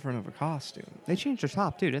that different of a costume. They changed her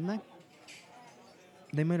top, too, didn't they?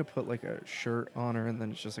 They might have put like a shirt on her and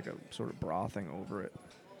then it's just like a sort of bra thing over it.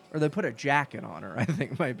 Or they put a jacket on her, I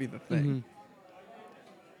think might be the thing.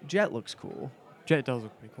 Mm-hmm. Jet looks cool. Jet does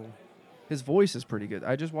look pretty cool. His voice is pretty good.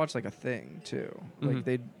 I just watched like a thing too. Like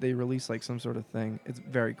Mhm. they released like some sort of thing. It's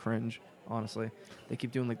very cringe, honestly. They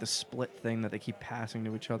keep doing like the split thing that they keep passing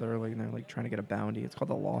to each other, like, and they're like trying to get a bounty. It's called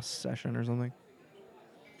the Lost Session or something.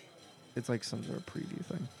 It's like some sort of preview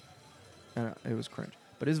thing. And it was cringe.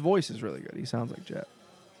 But his voice is really good. He sounds like Jet.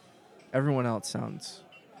 Everyone else sounds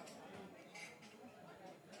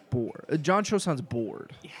bored. John Cho sounds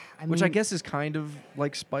bored. Yeah, Which I guess is kind of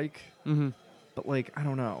like Spike. Mm-hmm. But like, I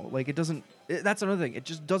don't know. Like, it doesn't... that's another thing. It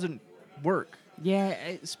just doesn't work. Yeah,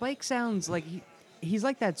 Spike sounds like he's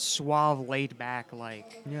like that suave, laid back,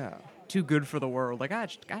 like Yeah. too good for the world. Like, I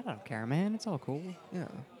don't care, man. It's all cool. Yeah.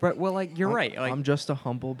 But well, like you're right. Like, I'm just a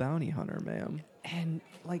humble bounty hunter, ma'am. and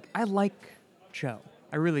like I like Cho.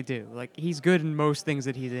 I really do. Like, he's good in most things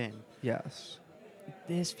that he's in. Yes.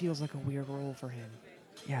 This feels like a weird role for him.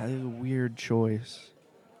 Yeah, this is a weird choice.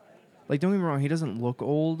 Like, don't get me wrong, he doesn't look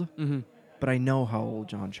old, Mm-hmm. but I know how old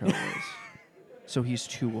John Cho is. So he's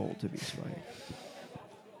too old to be Spike.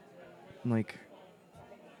 Like,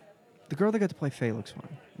 the girl that got to play Faye looks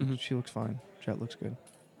fine. Mhm. She looks fine. Jet looks good.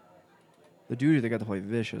 The dude that got to play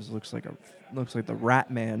Vicious looks like the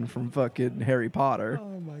Rat Man from fucking Harry Potter.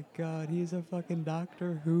 Oh my god, he's a fucking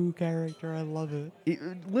Doctor Who character. I love it.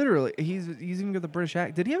 Literally, he's even got the British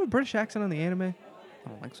accent. Did he have a British accent on the anime? I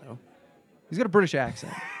don't think so. He's got a British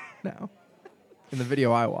accent now. In the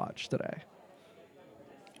video I watched today.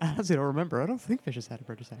 I honestly don't remember. I don't think Vicious had a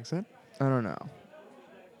British accent. I don't know.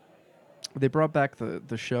 They brought back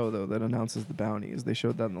the show, though, that announces the bounties. They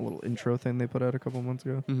showed that in the little intro thing they put out a couple months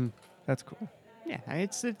ago. Mm-hmm. That's cool. Yeah,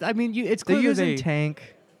 it's They're clear using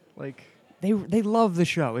Tank. Like, they love the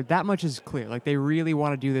show. That much is clear. Like, they really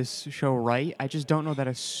want to do this show right. I just don't know that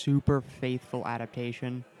a super faithful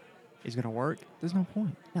adaptation is going to work. there's no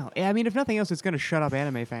point. No, I mean, if nothing else, it's going to shut up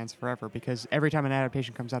anime fans forever, because every time an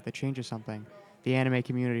adaptation comes out that changes something, the anime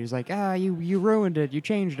community is like, you ruined it, you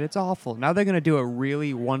changed it, it's awful. Now they're going to do a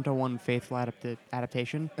really one-to-one faithful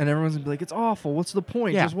adaptation. And everyone's going to be like, it's awful. What's the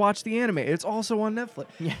point? Yeah. Just watch the anime. It's also on Netflix.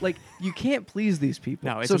 Yeah. Like, you can't please these people.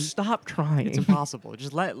 No, it's so stop trying. It's impossible.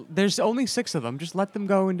 There's only 6 of them. Just let them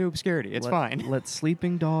go into obscurity. It's fine. Let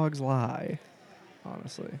sleeping dogs lie.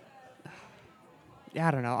 Honestly. Yeah,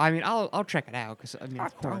 I don't know. I mean, I'll check it out, because I mean,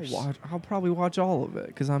 of course. I'll probably watch all of it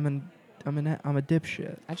because I'm a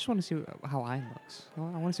dipshit. I just want to see how Ian looks. I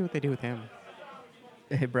want to see what they do with him.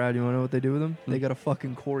 Hey, Brad, you want to know what they do with him? They got a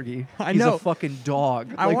fucking corgi. I He's know. a fucking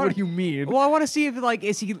dog. I Like, wanna- what do you mean? Well, I want to see if, like,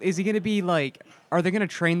 is he going to be, like, are they going to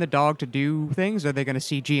train the dog to do things, or are they going to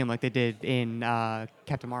CG him like they did in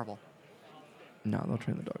Captain Marvel? No, they'll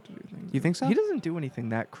train the dog to do things. You think so? He doesn't do anything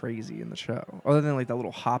that crazy in the show, other than like that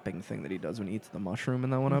little hopping thing that he does when he eats the mushroom in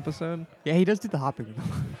that one episode. Yeah, he does do the hopping.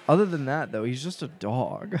 Other than that, though, he's just a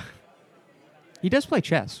dog. He does play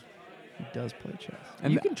chess. He does play chess.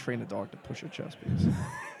 And You can train a dog to push a chess piece.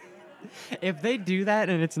 If they do that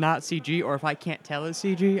and it's not CG, or if I can't tell it's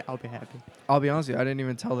CG, I'll be happy. I'll be honest with you, I didn't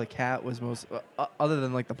even tell the cat was other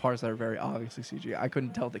than like the parts that are very obviously CG. I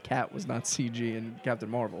couldn't tell the cat was not CG in Captain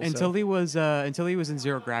Marvel. Until he was in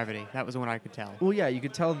Zero Gravity. That was when I could tell. Well, yeah, you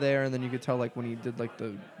could tell there, and then you could tell like when he did like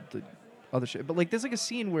the other shit. But like, there's like a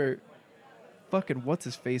scene where fucking what's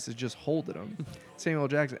his face is just holding him, Samuel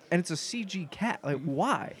Jackson, and it's a CG cat. Like,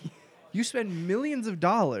 why? You spend millions of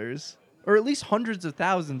dollars, or at least hundreds of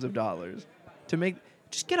thousands of dollars, to make.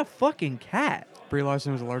 Just get a fucking cat. Brie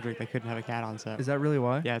Larson was allergic. They couldn't have a cat on set. Is that really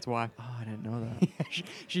why? Yeah, it's why. Oh, I didn't know that.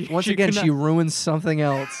 she Once again, she ruins something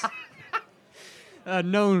else.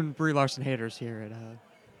 Known Brie Larson haters here at.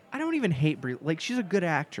 I don't even hate Brie. Like, she's a good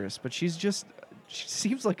actress, but she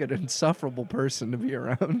seems like an insufferable person to be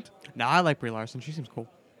around. No, I like Brie Larson. She seems cool.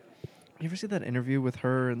 You ever see that interview with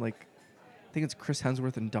her and like, I think it's Chris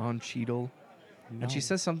Hemsworth and Don Cheadle, No. and she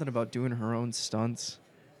says something about doing her own stunts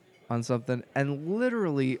on something, and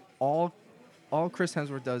literally all Chris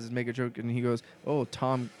Hemsworth does is make a joke, and he goes, "Oh,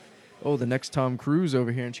 the next Tom Cruise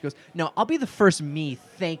over here," and she goes, "No, I'll be the first me.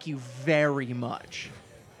 Thank you very much."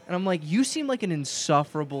 And I'm like, you seem like an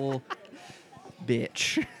insufferable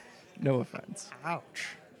bitch. No offense.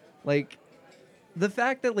 Ouch. Like, the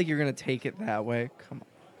fact that like you're gonna take it that way, come on.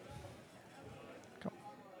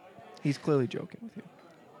 He's clearly joking with you.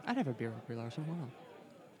 I'd have a beer with Brie Larson. Wow.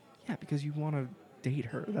 Yeah, because you want to date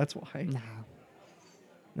her. That's why. No,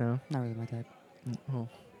 No. not really my type. Oh,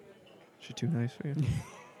 she's too nice for you.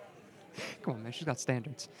 Come on, man. She's got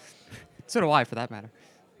standards. So do I, for that matter.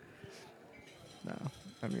 No,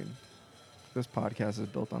 I mean, this podcast is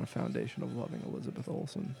built on a foundation of loving Elizabeth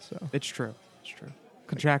Olsen. So It's true. It's true.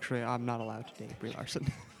 Contractually, I'm not allowed to date Brie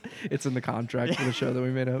Larson. it's in the contract for the show that we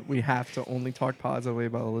made up. We have to only talk positively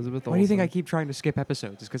about Elizabeth Olsen. Why do you think I keep trying to skip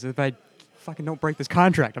episodes? It's because if I fucking don't break this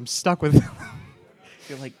contract, I'm stuck with.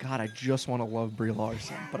 You're like, God, I just want to love Brie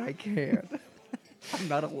Larson, but I can't. I'm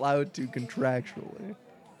not allowed to contractually.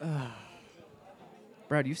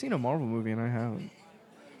 Brad, you've seen a Marvel movie and I haven't.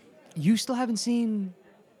 You still haven't seen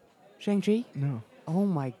Shang-Chi? No, Oh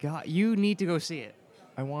my god, you need to go see it.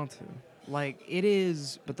 I want to. Like, it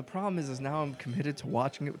is. But the problem is now I'm committed to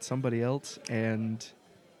watching it with somebody else, and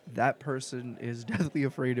that person is deathly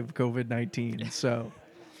afraid of COVID-19. So,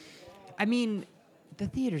 I mean, the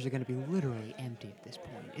theaters are going to be literally empty at this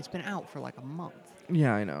point. It's been out for like a month.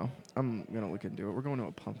 yeah, I know. I'm gonna look into it. We're going to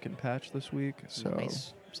a pumpkin patch this week, so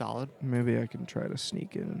Nice. Solid. maybe I can try to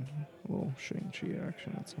sneak in a little Shang-Chi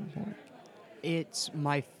action at some point. It's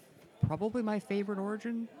probably my favorite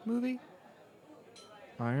origin movie.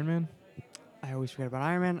 Iron Man? I always forget about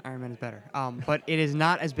Iron Man. Iron Man is better. But it is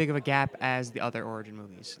not as big of a gap as the other origin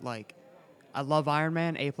movies. Like, I love Iron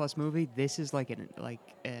Man, A+ movie. This is like an A-. Like,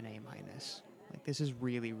 this is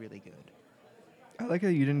really, really good. I like how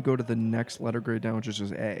you didn't go to the next letter grade down, which is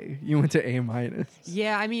just A. You went to A-.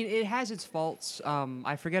 Yeah, I mean, it has its faults.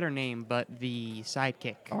 I forget her name, but the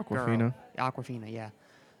sidekick. Awkwafina. Girl, Awkwafina, yeah.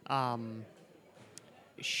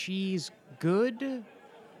 She's good,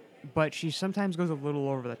 but she sometimes goes a little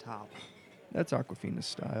over the top. That's Awkwafina's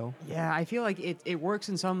style. Yeah, I feel like it works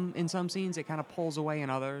in some scenes. It kind of pulls away in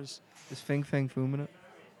others. Is Fing Fang Foom in it?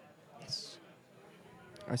 Yes.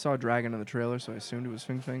 I saw a dragon in the trailer, so I assumed it was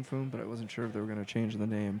Fing Fang Foom, but I wasn't sure if they were going to change the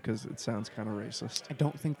name because it sounds kind of racist. I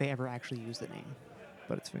don't think they ever actually use the name.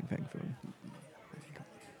 But it's Fing Fang Foom.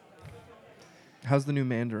 How's the new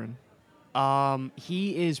Mandarin?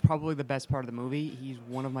 He is probably the best part of the movie. He's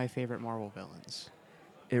one of my favorite Marvel villains.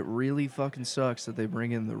 It really fucking sucks that they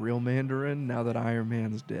bring in the real Mandarin now that Iron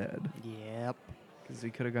Man's dead. Yep. Because we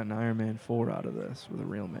could have gotten Iron Man 4 out of this with a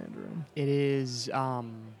real Mandarin. It is.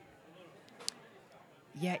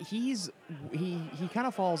 Yeah, he kind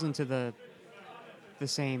of falls into the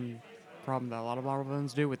same problem that a lot of Marvel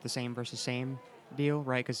villains do with the same versus same deal,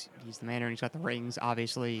 right? Because he's the Mandarin, he's got the rings.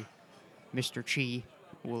 Obviously, Mr. Chi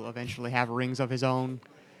will eventually have rings of his own,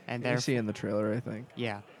 and You see in the trailer, I think.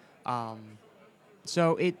 yeah.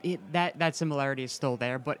 So that similarity is still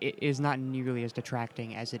there, but it is not nearly as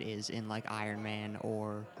detracting as it is in like Iron Man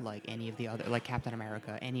or like any of the other, like Captain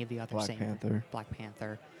America, any of the other Black same Panther. Black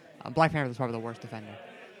Panther. Black Panther is probably the worst defender.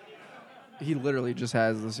 He literally just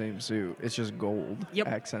has the same suit. It's just gold Yep.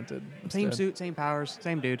 accented. Same instead. suit, same powers,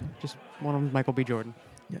 same dude. Just one of them's Michael B. Jordan.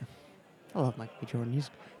 Yeah. I love Michael B. Jordan.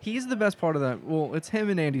 He's the best part of that. Well, it's him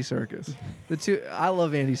and Andy Serkis. The two. I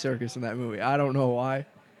love Andy Serkis in that movie. I don't know why.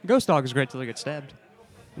 Ghost Dog is great till he gets stabbed.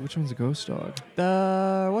 Which one's a ghost dog?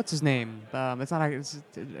 What's his name? It's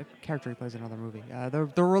a character he plays in another movie.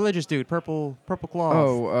 The religious dude, purple claw.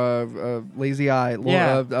 Oh, Lazy Eye.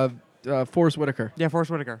 Yeah. Forrest Whitaker. Yeah, Forrest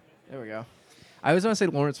Whitaker. There we go. I always want to say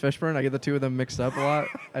Lawrence Fishburne. I get the two of them mixed up a lot.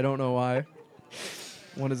 I don't know why.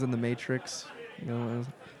 One is in The Matrix.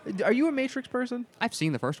 Are you a Matrix person? I've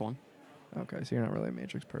seen the first one. Okay, so you're not really a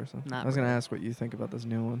Matrix person. Not I was going to really. ask what you think about this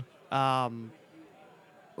new one.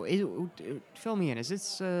 Fill me in. Is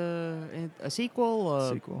this a sequel?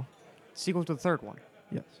 Sequel. Sequel to the third one.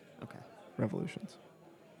 Yes. Okay. Revolutions.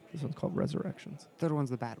 This one's called Resurrections. Third one's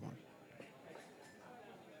the bad one.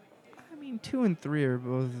 I mean, 2 and 3 are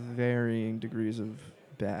both varying degrees of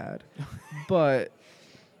bad. But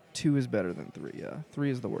 2 is better than 3, yeah.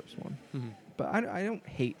 3 is the worst one. Mm-hmm. But I don't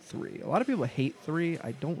hate 3. A lot of people hate 3.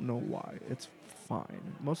 I don't know why. It's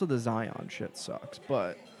fine. Most of the Zion shit sucks,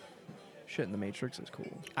 but shit in The Matrix is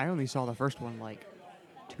cool. I only saw the first one like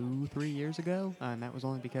 2-3 years ago, and that was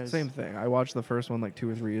only because Same thing. I watched the first one like 2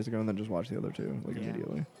 or 3 years ago and then just watched the other 2 like Yeah.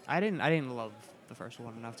 immediately. I didn't love the first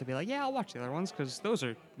one enough to be like, yeah, I'll watch the other ones because those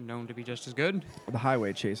are known to be just as good. The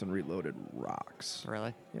highway chase and Reloaded rocks.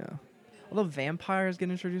 Really? Yeah. Although vampires get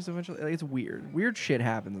introduced eventually, like, it's weird. Weird shit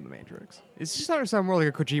happens in The Matrix. It's just starting to sound more like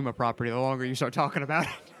a Kojima property the longer you start talking about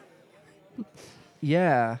it.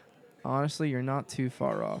 Yeah. Honestly, you're not too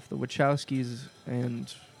far off. The Wachowskis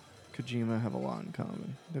and Kojima have a lot in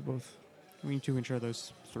common. They both... We need to ensure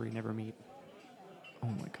those three never meet. Oh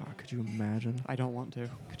my god, could you imagine? I don't want to.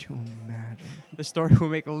 Could you imagine? The story will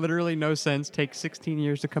make literally no sense, take 16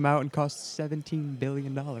 years to come out, and cost $17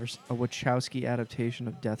 billion. A Wachowski adaptation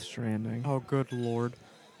of Death Stranding. Oh, good lord.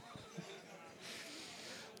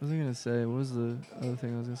 What was I going to say? What was the other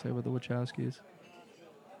thing I was going to say about the Wachowskis?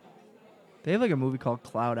 They have like a movie called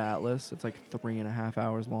Cloud Atlas. It's like 3.5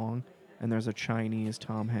 hours long, and there's a Chinese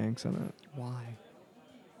Tom Hanks in it. Why?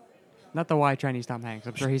 Not the why Chinese Tom Hanks.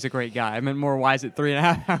 I'm sure he's a great guy. I meant more why is it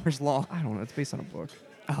 3.5 hours long? I don't know. It's based on a book.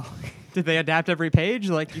 Oh, did they adapt every page?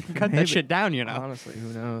 Like, you can cut that Maybe. shit down, you know? Honestly, who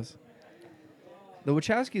knows? The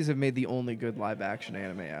Wachowskis have made the only good live-action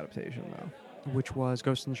anime adaptation, though. Which was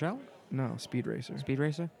Ghost in the Shell? No, Speed Racer. Speed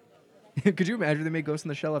Racer? Could you imagine they made Ghost in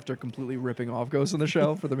the Shell after completely ripping off Ghost in the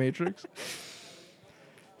Shell for The Matrix?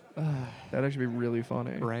 That'd actually be really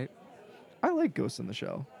funny. Right. I like Ghost in the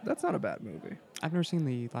Shell. That's not a bad movie. I've never seen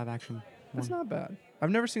the live action That's one. not bad. I've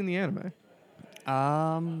never seen the anime.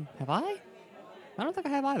 Have I? I don't think I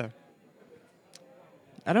have either.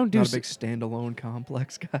 I don't do Not a big standalone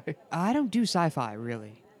complex guy. I don't do sci-fi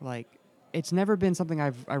really. Like, it's never been something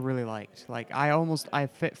I really liked. Like, I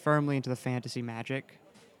fit firmly into the fantasy magic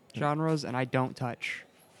genres, and I don't touch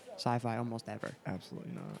sci-fi almost ever.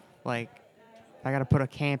 Absolutely not. Like, if I gotta put a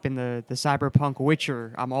camp in the cyberpunk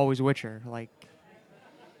Witcher, I'm always Witcher. Like,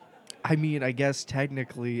 I mean, I guess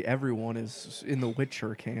technically everyone is in the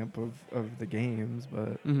Witcher camp of the games,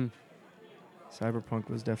 but Cyberpunk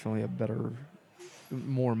was definitely a better,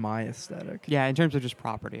 more my aesthetic. yeah, in terms of just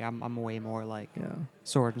property, I'm way more like Yeah.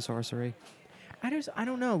 sword and sorcery. I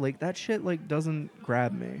don't know, like that shit like doesn't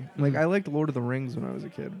grab me. Like I liked Lord of the Rings when I was a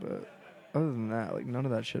kid, but other than that, like none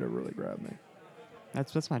of that shit really grabbed me.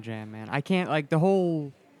 That's my jam, man. I can't, like, the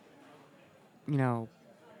whole,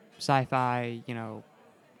 sci-fi,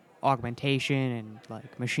 augmentation and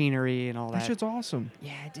like machinery and all That that. shit's awesome.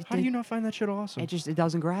 Yeah. How do you not find that shit awesome? It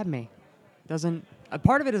doesn't grab me. It doesn't. A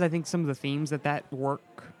part of it is I think some of the themes that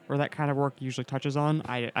work or that kind of work usually touches on.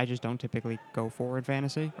 I just don't typically go for in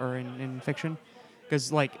fantasy or in fiction,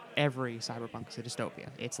 because like every cyberpunk is a dystopia.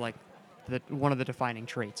 It's like one of the defining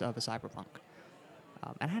traits of a cyberpunk.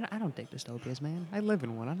 And I don't dig dystopias, man. I live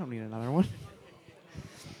in one. I don't need another one.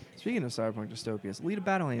 Speaking of cyberpunk dystopias, Alita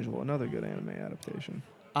Battle Angel, another good anime adaptation.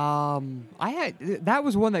 That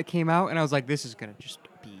was one that came out, and I was like, this is gonna just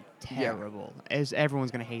be terrible. As everyone's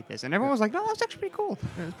gonna hate this, and everyone was like, no, that's actually pretty cool.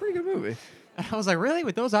 Yeah, it's a pretty good movie. And I was like, really,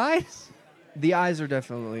 with those eyes? The eyes are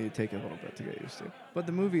definitely taking a little bit to get used to, but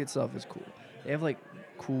the movie itself is cool. They have like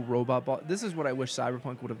cool robot This is what I wish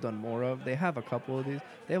Cyberpunk would have done more of. They have a couple of these.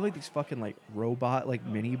 They have like these fucking like robot like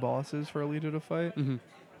mini bosses for Alita to fight, and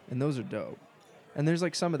those are dope. And there's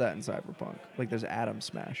like some of that in Cyberpunk. Like there's Atom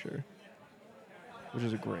Smasher, which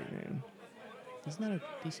is a great name. Isn't that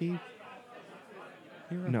a DC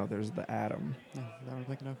hero? No, there's the Atom, No, is that what I'm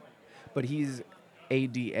thinking of? but he's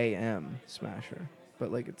ADAM Smasher.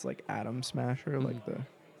 But like it's like Atom Smasher, like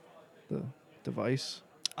the device.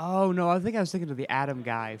 Oh no, I think I was thinking of the Atom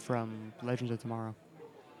guy from Legends of Tomorrow.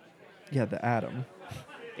 Yeah, the Atom.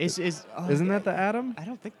 Isn't that the Atom? I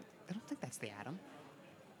don't think that's the Atom.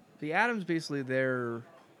 The Atom's basically their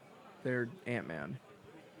Ant-Man.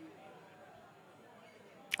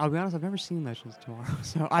 I'll be honest, I've never seen Legends of Tomorrow,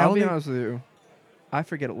 so I'll be honest with you. I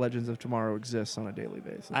forget Legends of Tomorrow exists on a daily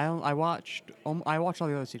basis. I watched all the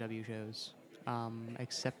other CW shows,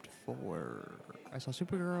 except for I saw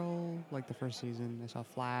Supergirl like the first season. I saw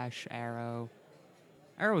Flash, Arrow,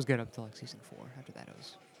 Arrow was good up to like season 4. After that, it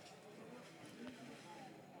was.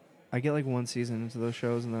 I get like one season into those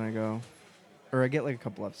shows, and then I go, or I get like a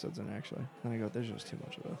couple episodes in actually, and I go, there's just too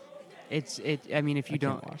much of this. I mean, if you I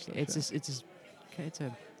don't, can't watch that it's shit. it's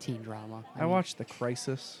a teen drama. I watched The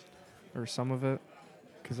Crisis, or some of it,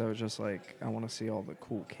 because I was just like, I want to see all the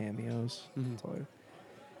cool cameos. Mhm. So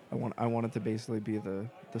I wanted to basically be the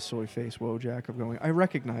soy face Wojak of going, I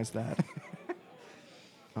recognize that.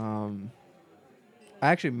 I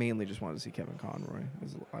actually mainly just wanted to see Kevin Conroy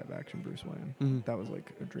as a live action Bruce Wayne. Mhm. That was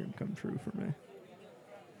like a dream come true for me.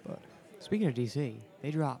 But Speaking of DC, they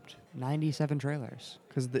dropped 97 trailers.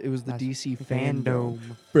 because it was the That's DC Fandom.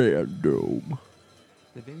 Fandom.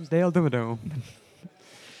 The Dimsdale Dimmadome.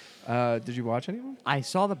 Did you watch any of them? I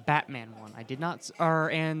saw the Batman one. I did not,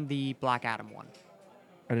 and the Black Adam one.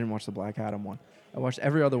 I didn't watch the Black Adam one. I watched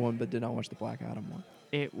every other one, but did not watch the Black Adam one.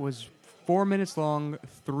 It was 4 minutes long,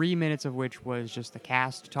 3 minutes of which was just the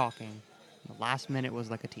cast talking. The last minute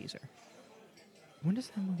was like a teaser. When does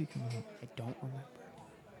that movie come out? I don't remember.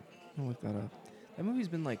 I'll look that up. That movie's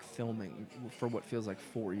been like filming for what feels like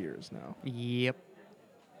 4 years now. Yep.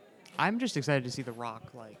 I'm just excited to see The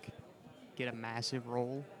Rock like get a massive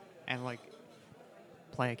role and like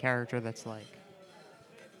play a character that's like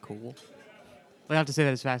cool. I have to say that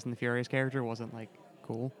his Fast and the Furious character wasn't like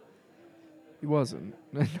cool. He wasn't.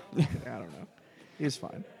 I don't know. He was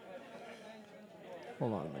fine.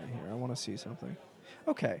 Hold on a minute here. I want to see something.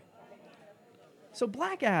 Okay. So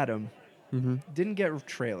Black Adam Mm-hmm. didn't get a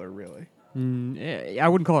trailer, really. I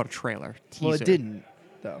wouldn't call it a trailer. Teaser. Well, it didn't,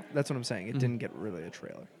 though. That's what I'm saying. It Mhm. didn't get really a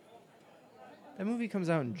trailer. That movie comes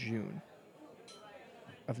out in June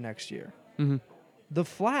of next year. Mm-hmm. The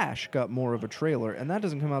Flash got more of a trailer, and that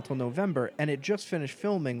doesn't come out till November, and it just finished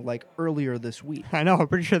filming like earlier this week. I know. I'm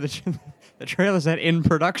pretty sure the trailer said in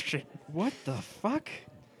production. What the fuck?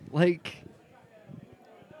 Like,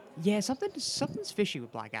 Yeah, something's fishy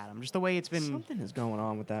with Black Adam. Just the way it's been. something is going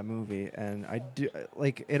on with that movie, and I do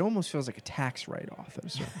like. It almost feels like a tax write-off at a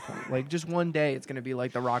certain point. Like, just one day, it's gonna be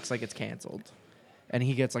like The Rock's like it's canceled, and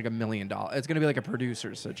he gets like $1 million. It's gonna be like a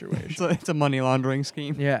producer situation. It's a money laundering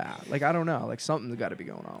scheme. Yeah, like I don't know, like something's got to be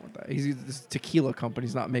going on with that. This tequila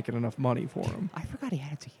company's not making enough money for him. I forgot he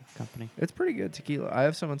had a tequila company. It's pretty good tequila. I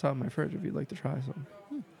have some on top of my fridge if you'd like to try some.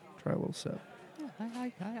 Try a little sip. Yeah,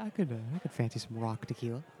 I could fancy some Rock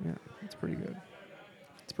tequila. Yeah, it's pretty good.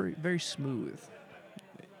 It's very smooth.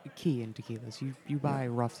 Key in tequilas. You buy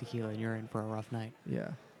rough tequila and you're in for a rough night. Yeah,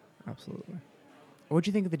 absolutely. What'd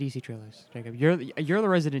you think of the DC trailers, Jacob? You're the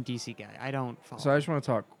resident DC guy. I don't follow. So I just want to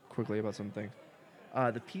talk quickly about something.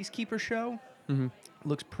 The Peacekeeper show Mm-hmm.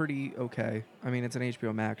 looks pretty okay. I mean, it's an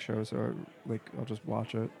HBO Max show, so like I'll just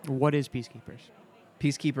watch it. What is Peacekeepers?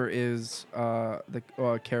 Peacekeeper is the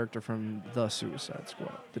character from The Suicide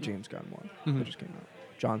Squad, the James Gunn one Mhm. that just came out.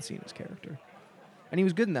 John Cena's character. And he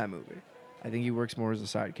was good in that movie. I think he works more as a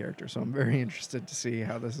side character, so I'm very interested to see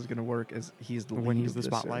how this is going to work as he's the lead When he's of the this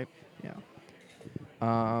spotlight. Yeah.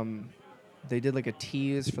 They did like a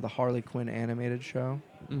tease for the Harley Quinn animated show,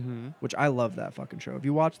 Mm-hmm. which I love that fucking show. Have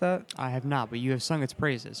you watched that? I have not, but you have sung its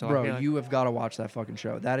praises. So I Bro, feel like you have got to watch that fucking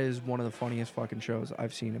show. That is one of the funniest fucking shows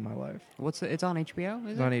I've seen in my life. it's on HBO.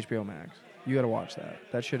 Is It's it? on HBO Max. You got to watch that.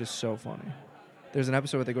 That shit is so funny. There's an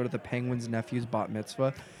episode where they go to the Penguin's nephew's bat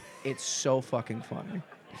mitzvah. It's so fucking funny.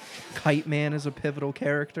 Kite Man is a pivotal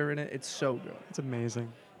character in it. It's so good. It's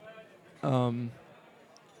amazing. And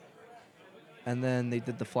then they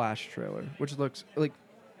did the Flash trailer, which looks like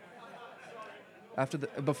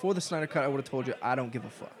before the Snyder Cut, I would have told you I don't give a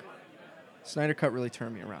fuck. Snyder Cut really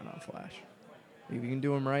turned me around on Flash. If you can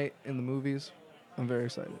do him right in the movies, I'm very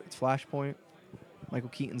excited. It's Flashpoint. Michael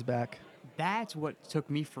Keaton's back. That's what took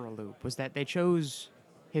me for a loop, was that they chose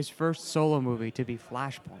his first solo movie to be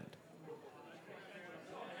Flashpoint.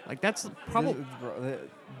 Like, that's probably...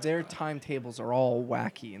 Their timetables are all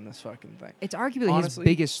wacky in this fucking thing. It's arguably Honestly, his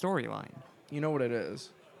biggest storyline. You know what it is?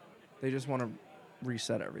 They just want to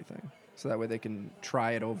reset everything, so that way they can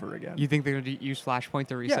try it over again. You think they're going to use Flashpoint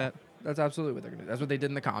to reset? Yeah, that's absolutely what they're gonna do. That's what they did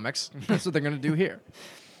in the comics. That's what they're gonna do here.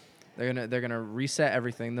 They're gonna reset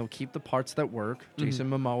everything. They'll keep the parts that work. Mhm. Jason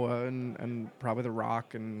Momoa and probably The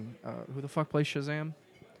Rock and who the fuck plays Shazam?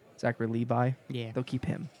 Zachary Levi. Yeah. They'll keep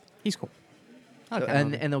him. He's cool. I like that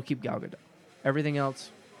and movie. and they'll keep Gal Gadot. Everything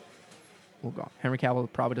else will go. Henry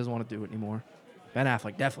Cavill probably doesn't want to do it anymore. Ben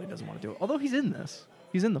Affleck definitely doesn't want to do it. Although he's in this.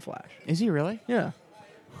 He's in The Flash. Is he really? Yeah.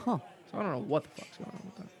 Huh. So I don't know what the fuck's going on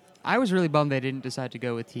with that. I was really bummed they didn't decide to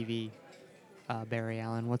go with TV. Barry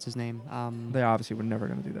Allen. What's his name? They obviously were never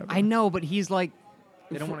going to do that. I know, but he's like...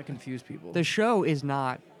 They don't want to confuse people. The show is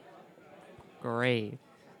not great,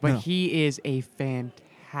 but No. he is a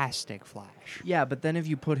fantastic Flash. Yeah, but then if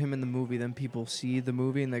you put him in the movie, then people see the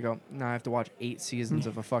movie and they go, "Nah, I have to watch 8 seasons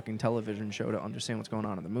of a fucking television show to understand what's going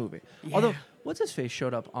on in the movie." Yeah. Although, what's his face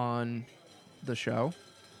showed up on the show?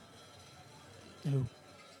 Who?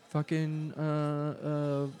 Fucking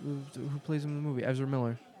who plays him in the movie? Ezra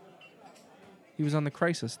Miller. He was on the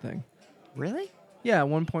Crisis thing. Really? Yeah, at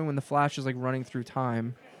one point when the Flash is like running through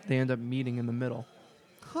time, they end up meeting in the middle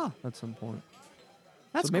Huh. at some point.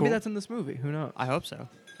 That's so maybe cool. that's in this movie. Who knows? I hope so.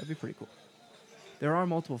 That'd be pretty cool. There are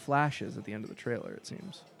multiple flashes at the end of the trailer, it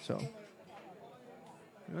seems. So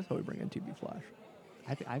that's how we bring in TV Flash.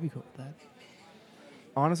 I'd be cool with that.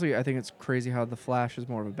 Honestly, I think it's crazy how the Flash is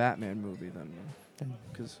more of a Batman movie than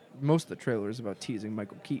because most of the trailer is about teasing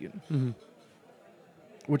Michael Keaton, Mm-hmm.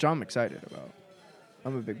 which I'm excited about.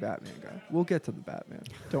 I'm a big Batman guy. We'll get to the Batman.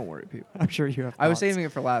 Don't worry, people. I'm sure you have. I was thoughts. saving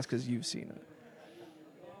it for last because you've seen it.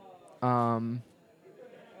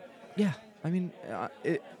 Yeah. I mean,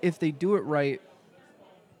 if they do it right,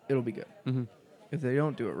 it'll be good. Mm-hmm. If they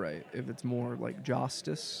don't do it right, if it's more like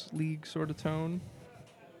Justice League sort of tone.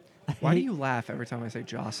 Why do you laugh every time I say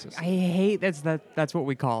Justice I League? hate that's what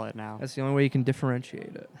we call it now. That's the only way you can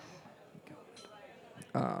differentiate it.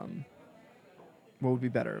 What would be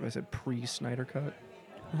better if I said pre-Snyder Cut?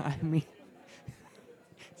 I mean,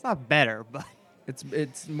 it's not better, but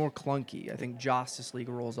It's more clunky. I think Justice League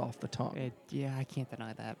rolls off the tongue. yeah, I can't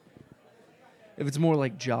deny that. If it's more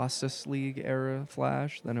like Justice League era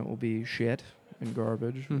Flash, then it will be shit and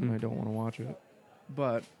garbage, and Mhm. I don't want to watch it.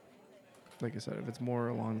 But, like I said, if it's more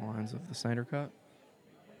along the lines of the Snyder Cut,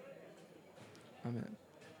 I'm in.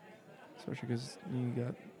 Especially because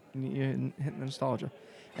you hit nostalgia.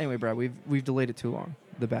 Anyway, Brad, we've delayed it too long.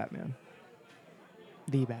 The Batman.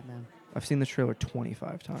 The Batman. I've seen this trailer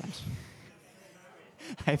 25 times.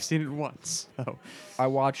 I've seen it once. So I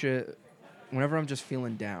watch it whenever I'm just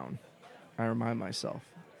feeling down. I remind myself,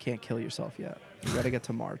 can't kill yourself yet. You got to get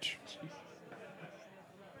to March.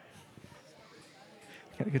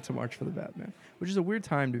 Got to get to March for the Batman, which is a weird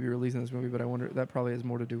time to be releasing this movie, but I wonder that probably has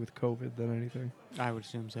more to do with COVID than anything. I would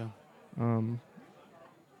assume so.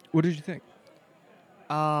 What did you think?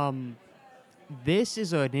 This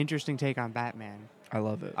is an interesting take on Batman. I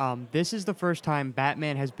love it. This is the first time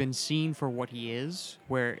Batman has been seen for what he is,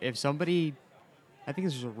 where if somebody, I think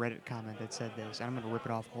this was a Reddit comment that said this, and I'm going to rip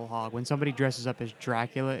it off whole hog. When somebody dresses up as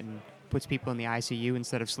Dracula and puts people in the ICU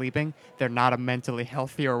instead of sleeping, they're not a mentally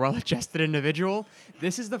healthy or well-adjusted individual.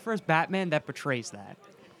 This is the first Batman that portrays that.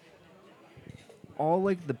 All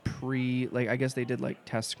like the I guess they did like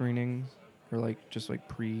test screenings or like just like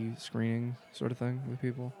pre-screening sort of thing with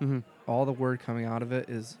people. Mm-hmm. All the word coming out of it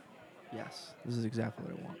is, yes, this is exactly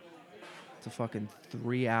what I want. It's a fucking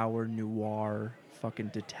 3-hour noir fucking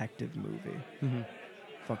detective movie. Mm-hmm.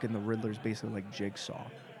 Fucking the Riddler's basically like Jigsaw.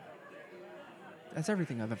 That's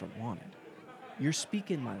everything I've ever wanted. You're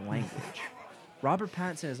speaking my language. Robert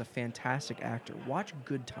Pattinson is a fantastic actor. Watch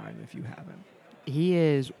Good Time if you haven't. He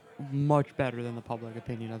is much better than the public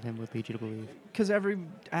opinion of him would lead you to believe. Because every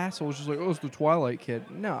asshole is just like, oh, it's the Twilight kid.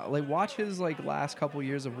 No, like watch his like last couple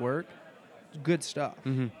years of work. Good stuff.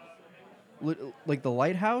 Mm-hmm. Like The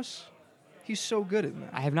Lighthouse, he's so good in that.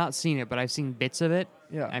 I have not seen it, but I've seen bits of it.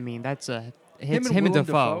 Yeah. I mean, that's a Him him and and Willem Dafoe.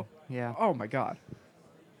 Dafoe? Yeah, Oh my God,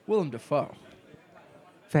 Willem Dafoe.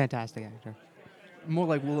 fantastic actor. More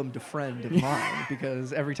like Willem Defriend of mine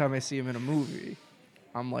because every time I see him in a movie,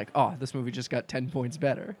 I'm like, oh, this movie just got 10 points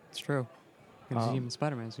better. It's true. Gonna see him in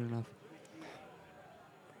Spider-Man soon enough.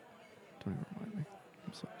 Don't even remind me.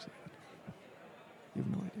 I'm so excited. You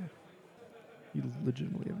have no idea. You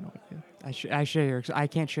legitimately have no idea. I share your. I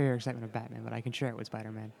can't share your excitement of Batman, but I can share it with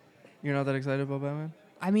Spider-Man. You're not that excited about Batman?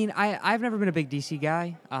 I mean, I've never been a big DC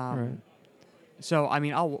guy. Right. So I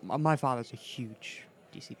mean, my father's a huge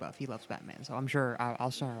DC buff. He loves Batman, so I'm sure I'll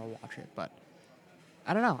watch it. But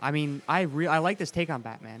I don't know. I mean, I like this take on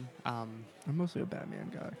Batman. I'm mostly a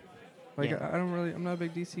Batman guy. Like, Yeah. I'm not a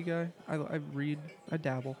big DC guy. I read, I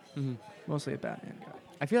dabble. Mm-hmm. Mostly a Batman guy.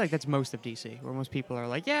 I feel like that's most of DC, where most people are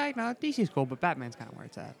like, yeah, no, DC's cool, but Batman's kind of where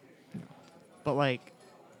it's at. Yeah. But like,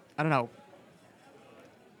 I don't know.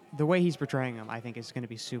 The way he's portraying him, I think, is going to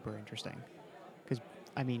be super interesting. Because,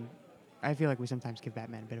 I mean, I feel like we sometimes give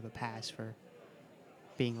Batman a bit of a pass for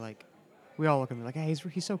being like, we all look at him like, hey,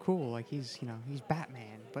 he's so cool. Like, he's he's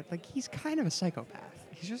Batman. But, like, he's kind of a psychopath.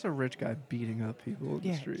 He's just a rich guy beating up people in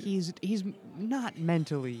the street. He's not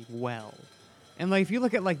mentally well. And, like, if you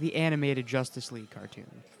look at, like, the animated Justice League cartoon,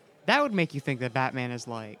 that would make you think that Batman is,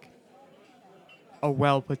 like, a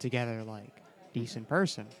well-put-together, like, decent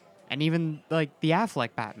person. And even, like, the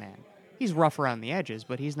Affleck Batman, he's rough around the edges,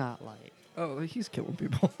 but he's not, like... Oh, he's killing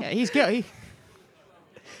people. Yeah, he's good.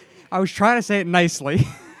 I was trying to say it nicely.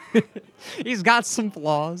 He's got some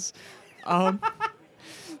flaws. But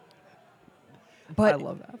I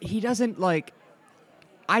love that. he doesn't, like...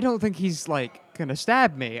 I don't think he's, like, gonna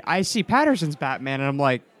stab me. I see Patterson's Batman, and I'm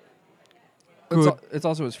like, good. It's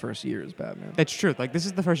also his first year as Batman. That's true. Like, this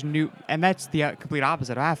is the first new... And that's the complete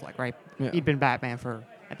opposite of Affleck, right? Yeah. He'd been Batman for,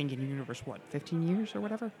 I think, in the universe, 15 years or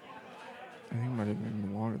whatever? I think it might have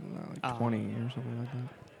been longer than that, like 20 or something like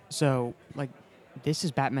that. So, like, this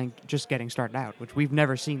is Batman just getting started out, which we've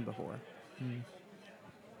never seen before.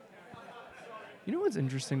 You know what's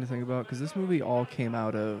interesting to think about? Because this movie all came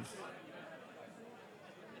out of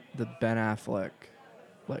the Ben Affleck,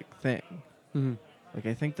 like, thing. Mm-hmm. Like,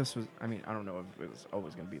 I think this was... I mean, I don't know if it was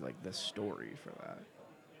always going to be, like, this story for that.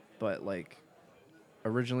 But, like,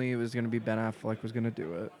 originally it was going to be Ben Affleck was going to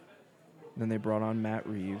do it. Then they brought on Matt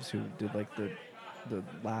Reeves, who did, like, the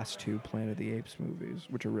last 2 Planet of the Apes movies,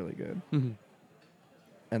 which are really good. Mm-hmm.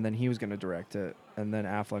 And then he was going to direct it. And then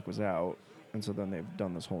Affleck was out. And so then they've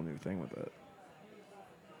done this whole new thing with it.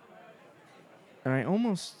 And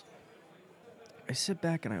I sit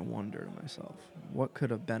back and I wonder to myself, what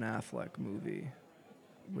could a Ben Affleck movie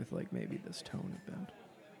with, like, maybe this tone have been?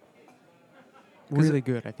 Really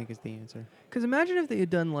good, I think, is the answer. Because imagine if they had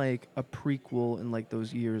done, like, a prequel in, like,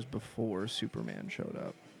 those years before Superman showed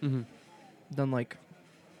up. Mm-hmm. Done, like,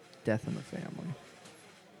 Death in the Family.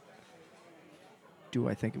 Do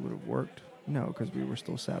I think it would have worked? No, because we were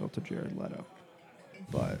still saddled to Jared Leto.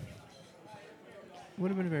 But it would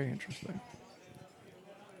have been very interesting.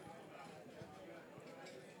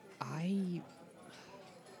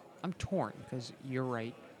 I'm torn, because you're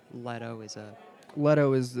right. Leto is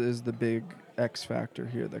the big X factor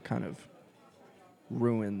here that kind of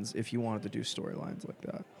ruins if you wanted to do storylines like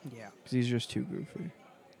that. Yeah. Because he's just too goofy.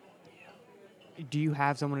 Do you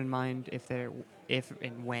have someone in mind if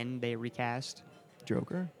and when they recast?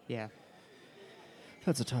 Joker? Yeah.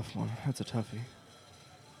 That's a tough one. That's a toughie.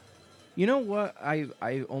 You know what?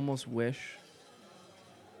 I almost wish...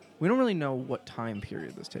 We don't really know what time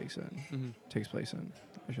period this takes place in,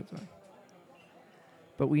 I should say.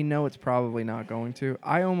 But we know it's probably not going to.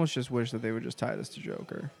 I almost just wish that they would just tie this to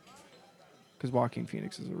Joker. Because Joaquin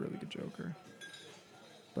Phoenix is a really good Joker.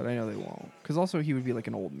 But I know they won't. Because also he would be like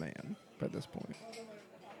an old man by this point.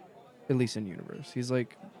 At least in universe. He's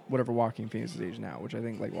like whatever Joaquin Phoenix's age now, which I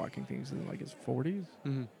think like Joaquin Phoenix is in like his 40s?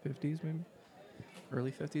 50s maybe?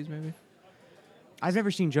 Early 50s maybe? I've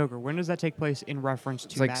never seen Joker. When does that take place in reference to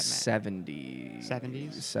it's like Batman? 70s.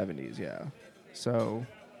 70s? 70s, yeah. So,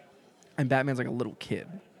 and Batman's like a little kid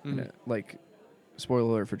in it. Like,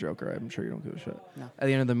 spoiler alert for Joker. I'm sure you don't give a shit. No. At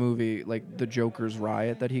the end of the movie, like the Joker's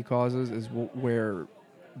riot that he causes is where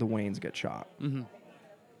the Waynes get shot. Mm-hmm.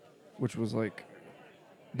 Which was like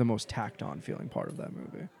the most tacked on feeling part of that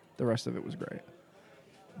movie. The rest of it was great.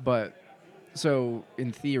 But, so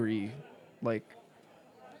in theory, like,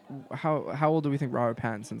 how old do we think Robert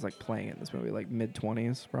Pattinson's like playing in this movie? Like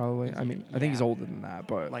mid-20s, probably. I mean, I think he's older than that,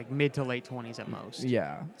 but like mid to late 20s at most.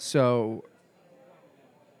 Yeah. So,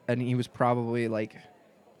 and he was probably like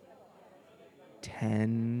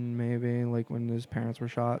 10, maybe, like when his parents were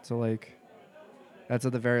shot. So like, that's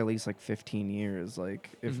at the very least like 15 years. Like,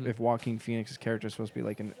 if Joaquin Phoenix's character is supposed to be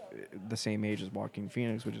like the same age as Joaquin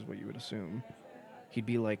Phoenix, which is what you would assume, he'd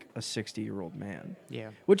be like a 60-year-old man.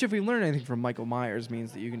 Yeah. Which, if we learn anything from Michael Myers,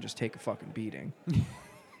 means that you can just take a fucking beating.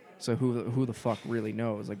 So who the fuck really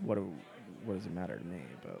knows? Like, what does it matter to me?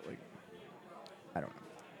 But like, I don't know.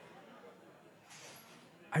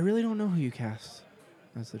 I really don't know who you cast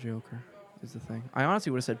as the Joker. Is the thing. I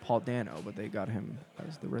honestly would have said Paul Dano, but they got him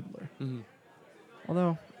as the Riddler. Mm-hmm.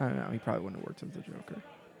 Although I don't know, he probably wouldn't have worked as the Joker.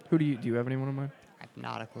 Who do you have anyone in mind? I have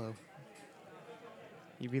not a clue.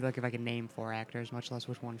 You'd be like if I could name 4 actors, much less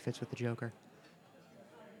which one fits with the Joker.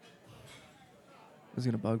 It's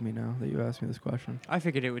going to bug me now that you asked me this question. I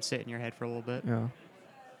figured it would sit in your head for a little bit. Yeah.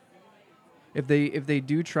 If they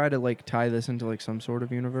do try to like tie this into like some sort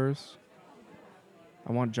of universe,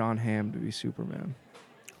 I want John Hamm to be Superman.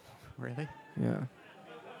 Really? Yeah.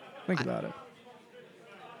 Think about it.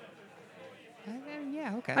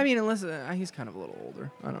 Yeah, okay. I mean, unless he's kind of a little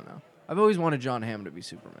older. I don't know. I've always wanted John Hamm to be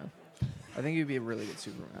Superman. I think he'd be a really good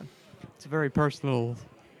Superman. It's a very personal...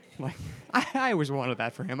 Like, I always wanted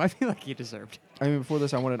that for him. I feel like he deserved it. I mean, before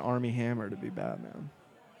this, I wanted Armie Hammer to be Batman.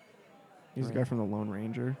 He's the guy from the Lone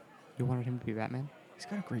Ranger. You wanted him to be Batman? He's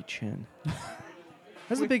got a great chin.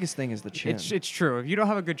 That's the biggest thing is the chin. It's true. If you don't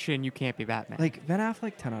have a good chin, you can't be Batman. Like, Ben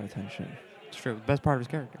Affleck, 10 out of 10 chin. It's true. The best part of his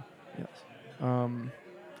character. Yes.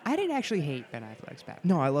 I didn't actually hate Ben Affleck's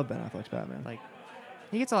Batman. No, I love Ben Affleck's Batman. Like,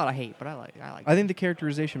 he gets a lot of hate, but I like I think the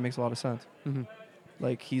characterization makes a lot of sense. Mm-hmm.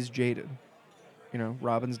 Like, he's jaded. You know,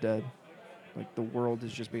 Robin's dead. Like, the world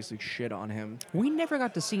is just basically shit on him. We never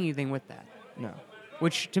got to see anything with that, No.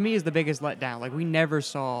 which to me is the biggest letdown. Like, we never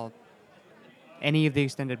saw any of the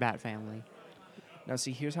extended Bat family. Now,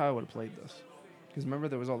 see, here's how I would have played this. Because remember,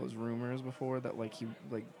 there was all those rumors before that, like,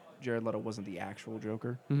 Jared Leto wasn't the actual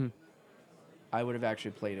Joker. Mm-hmm. I would have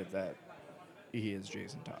actually played it that he is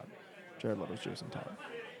Jason Todd. Jared Leto's Jason Todd.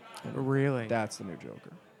 And Really? that's the new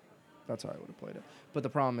Joker. That's how I would have played it. But the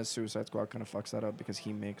problem is Suicide Squad kind of fucks that up because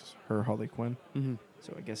he makes her Harley Quinn. Mm-hmm.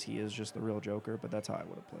 So I guess he is just the real Joker, but that's how I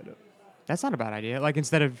would have played it. That's not a bad idea. Like,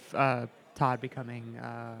 instead of Todd becoming,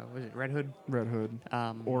 was it Red Hood? Red Hood.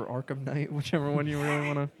 Um, Or Arkham Knight, whichever one you really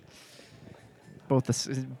want to...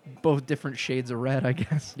 Both different shades of red, I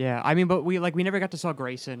guess. Yeah, I mean, but we never got to saw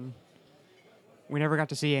Grayson. We never got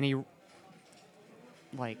to see any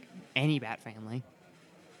Bat family.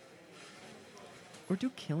 Or do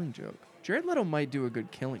Killing Joke. Jared Leto might do a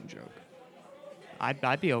good Killing Joke.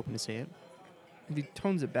 I'd be open to see it. If he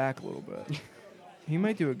tones it back a little bit. He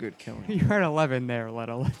might do a good Killing Joke. You're at 11 there,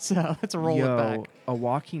 Leto. Let's roll it back. A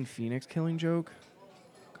Joaquin Phoenix Killing Joke?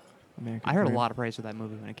 Man, I heard a lot of praise for that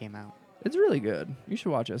movie when it came out. It's really good. You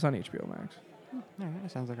should watch it. It's on HBO Max. All right,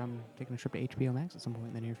 that sounds like I'm taking a trip to HBO Max at some point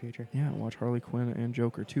in the near future. Yeah, watch Harley Quinn and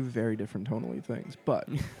Joker. Two very different tonally things, but...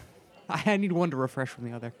 I need one to refresh from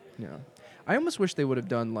the other. Yeah. I almost wish they would have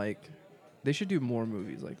done, like... They should do more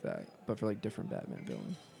movies like that, but for, like, different Batman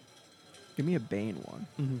villains. Give me a Bane one.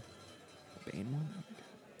 Mm-hmm. A Bane one?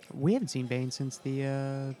 We haven't seen Bane since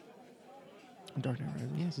the... Dark Knight Rises.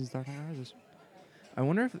 Yeah, since Dark Knight Rises. I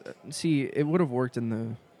wonder if... see, it would have worked in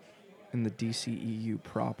the DCEU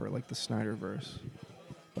proper, like the Snyderverse.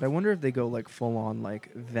 But I wonder if they go, like, full-on,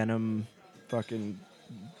 like, Venom fucking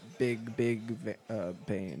big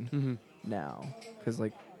Bane now. Because,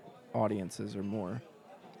 like, audiences are more...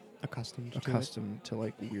 Accustomed to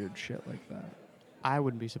like weird shit like that. I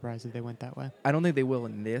wouldn't be surprised if they went that way. I don't think they will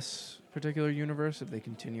in this particular universe if they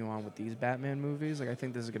continue on with these Batman movies. Like, I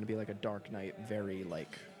think this is going to be like a Dark Knight, very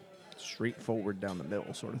like straightforward down the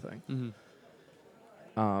middle sort of thing.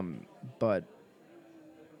 Mm-hmm. But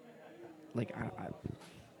like,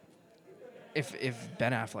 if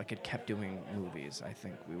Ben Affleck had kept doing movies, I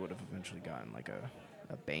think we would have eventually gotten like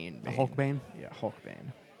a Bane. A Hulk Bane? Yeah, Hulk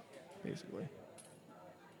Bane, basically.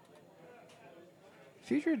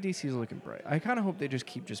 Future of DC is looking bright. I kind of hope they just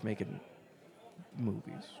keep making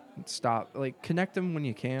movies. And stop, like, connect them when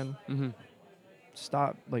you can. Mm-hmm.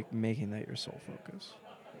 Stop, like, making that your sole focus.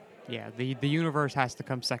 Yeah, the universe has to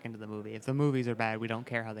come second to the movie. If the movies are bad, we don't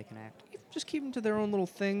care how they can act. Just keep them to their own little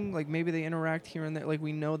thing. Like, maybe they interact here and there. Like,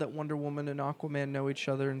 we know that Wonder Woman and Aquaman know each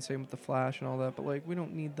other, and same with the Flash and all that. But, like, we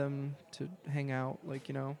don't need them to hang out. Like,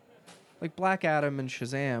 you know, like Black Adam and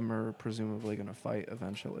Shazam are presumably going to fight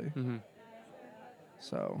eventually. Mm-hmm.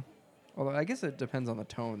 So, although I guess it depends on the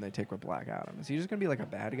tone they take with Black Adam. Is he just going to be like a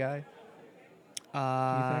bad guy?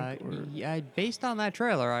 You think, or? Yeah, based on that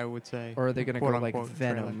trailer, I would say. Or are they going to go like Quote-unquote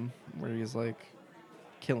Venom, where he's like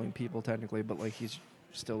killing people technically, but like he's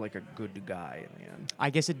still like a good guy in the end? I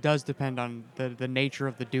guess it does depend on the nature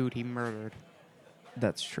of the dude he murdered.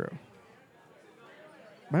 That's true.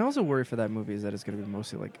 My also worry for that movie is that it's going to be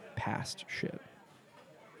mostly like past shit.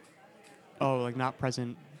 Oh, like not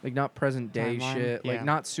present. Like not present day Timeline? shit. Yeah. Like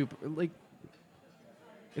not super. Like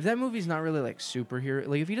if that movie's not really like superhero,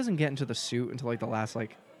 like if he doesn't get into the suit until like the last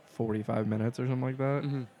like 45 minutes or something like that,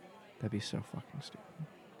 Mm-hmm. that'd be so fucking stupid.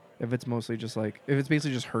 If it's mostly just like, if it's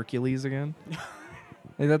basically just Hercules again,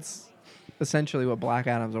 like that's essentially what Black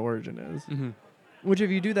Adam's origin is. Mm-hmm. Which if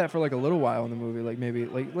you do that for like a little while in the movie, like maybe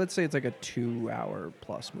like let's say it's like a 2-hour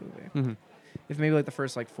plus movie. Mm-hmm. If maybe like the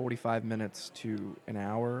first like 45 minutes to an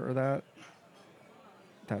hour or that,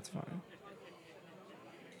 that's fine.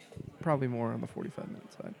 Probably more on the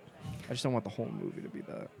 45-minute side. I just don't want the whole movie to be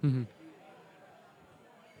that. Mm-hmm.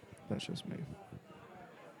 That's just me.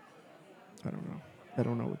 I don't know. I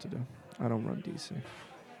don't know what to do. I don't run DC.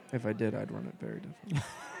 If I did, I'd run it very differently.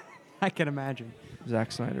 I can imagine.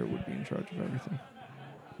 Zack Snyder would be in charge of everything.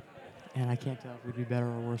 And I can't tell if we'd be better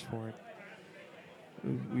or worse for it.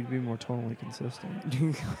 We'd be more tonally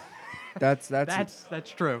consistent. That's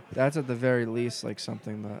true. That's at the very least like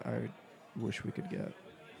something that I wish we could get.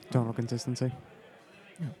 Tonal consistency.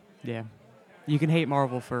 Yeah. Yeah. You can hate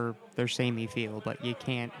Marvel for their samey feel, but you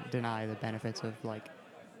can't deny the benefits of like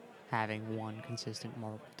having one consistent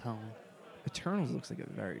Marvel tone. Eternals looks like a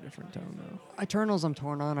very different tone though. Eternals I'm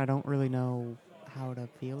torn on. I don't really know how to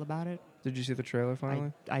feel about it. Did you see the trailer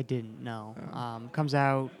finally? I didn't know. Oh. Comes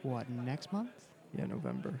out, what, next month? Yeah,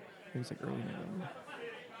 November. I think it's like early November.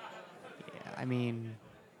 Yeah, I mean,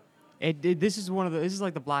 This is this is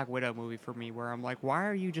like the Black Widow movie for me, where I'm like, why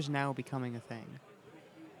are you just now becoming a thing?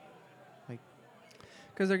 Like,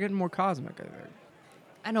 Because they're getting more cosmic, I think.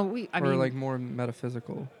 I know or mean, like more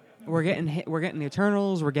metaphysical. we're getting the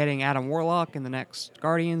Eternals, we're getting Adam Warlock in the next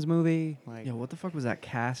Guardians movie. Like, Yeah, what the fuck was that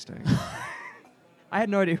casting? I had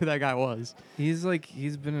no idea who that guy was. He's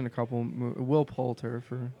been in a couple. Will Poulter,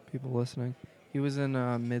 for people listening. He was in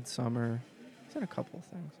Midsummer. He's in a couple of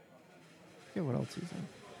things. I forget what else he's in.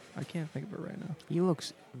 I can't think of it right now. He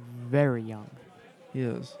looks very young. He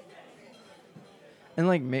is. And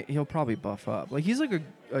like he'll probably buff up. Like he's like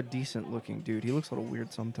a decent looking dude. He looks a little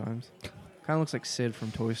weird sometimes. Kind of looks like Sid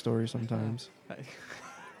from Toy Story sometimes.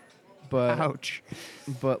 But ouch.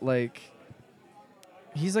 But like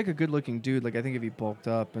he's like a good looking dude. Like I think if he bulked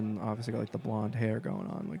up and obviously got like the blonde hair going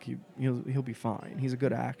on, like he'll be fine. He's a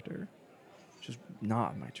good actor. Just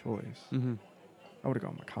not my choice. Mm-hmm. I would have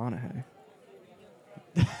gone McConaughey.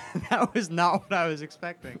 That was not what I was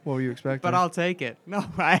expecting. What were you expecting? But I'll take it. No,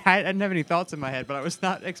 I didn't have any thoughts in my head, but I was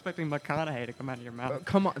not expecting McConaughey to come out of your mouth.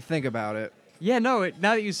 Come on, think about it. Yeah, no.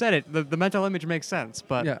 Now that you said it, the mental image makes sense.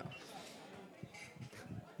 But Yeah.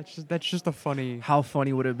 that's just a funny. How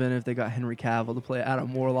funny would it have been if they got Henry Cavill to play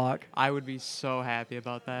Adam Warlock? I would be so happy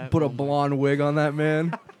about that. Put a blonde wig on that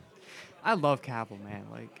man. I love Cavill, man.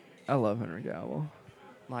 I love Henry Cavill.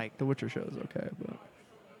 Like The Witcher show is okay, but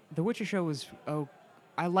The Witcher show was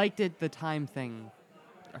I liked it. The time thing,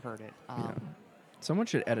 I heard it. yeah. Someone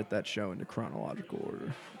should edit that show into chronological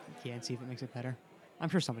order. Yeah, and see if it makes it better. I'm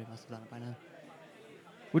sure somebody must have done it by now.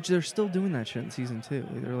 Which they're still doing that shit in season 2.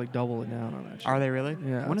 Like, they're like doubling down on that shit. Are they really?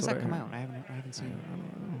 Yeah. When does that's that what come I out? heard. I haven't seen I it.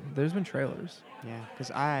 don't know. There's been trailers. Yeah,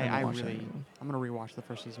 because I I haven't watched really any of them. I'm gonna rewatch the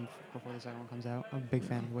first season before the second one comes out. I'm a big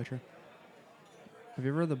fan of The Witcher. Have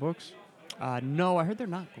you ever read the books? No, I heard they're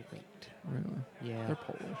not great. Really? Yeah. They're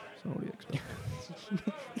Polish, so what do you expect?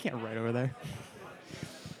 You can't write over there.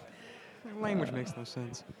 Language makes no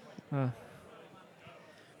sense.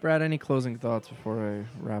 Brad, any closing thoughts before I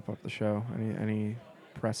wrap up the show? Any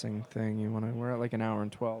pressing thing you want to? We're at like an hour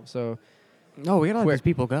and 12, so No, we gotta let these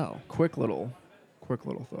people go. quick little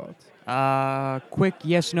thoughts. Quick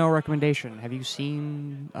yes/no recommendation. Have you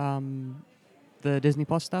seen the Disney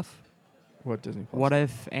Plus stuff? What Disney Plus? What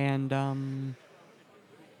If and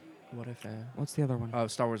What if? what's the other one?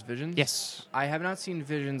 Star Wars Visions. Yes. I have not seen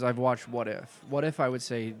Visions. I've watched What If. What If I would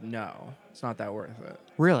say no. It's not that worth it.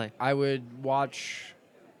 Really? I would watch.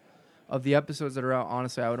 Of the episodes that are out,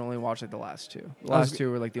 honestly, I would only watch like the last two. The last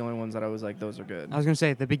two were like the only ones that I was like, those are good. I was gonna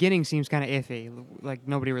say the beginning seems kind of iffy, like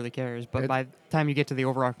nobody really cares. But by the time you get to the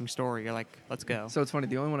overarching story, you're like, let's go. So it's funny.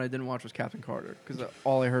 The only one I didn't watch was Captain Carter because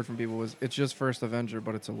all I heard from people was it's just First Avenger,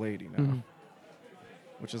 but it's a lady now,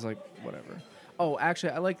 which is like whatever. Oh,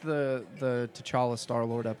 actually, I like the T'Challa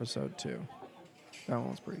Star-Lord episode too. That one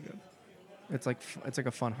was pretty good. It's like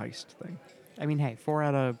a fun heist thing. I mean, hey, 4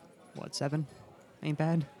 out of 7 ain't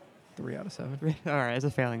bad. 3 out of 7. All right, it's a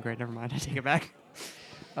failing grade. Never mind. I take it back.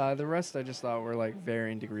 The rest I just thought were like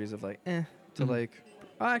varying degrees of like to like.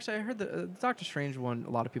 Oh, actually, I heard the Doctor Strange one. A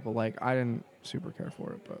lot of people like. I didn't super care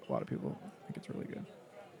for it, but a lot of people think it's really good.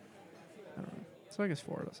 I don't know. So I guess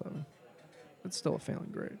 4 out of 7. It's still a failing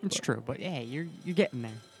grade. It's true, but yeah, you're getting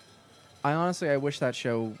there. I wish that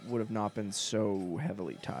show would have not been so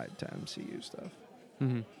heavily tied to MCU stuff.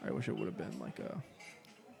 Mm-hmm. I wish it would have been like a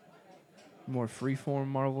more freeform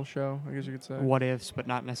Marvel show, I guess you could say. What ifs, but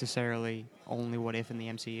not necessarily only what if in the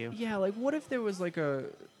MCU. Yeah, like what if there was like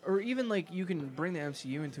or even like you can bring the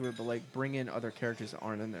MCU into it, but like bring in other characters that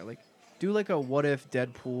aren't in there. Like do like a what if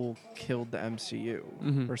Deadpool killed the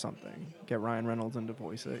MCU or something. Get Ryan Reynolds in to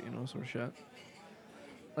voice it, sort of shit.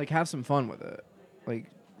 Like have some fun with it. Like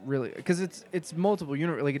really, because it's multiple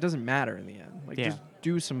universe. Like it doesn't matter in the end. Like just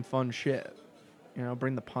do some fun shit.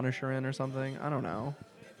 Bring the Punisher in or something. I don't know.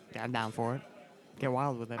 Yeah, I'm down for it. Get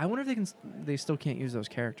wild with it. I wonder if they still can't use those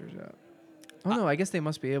characters yet. Oh no, I guess they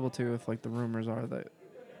must be able to if like the rumors are that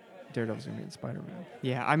Daredevil's gonna be in Spider-Man.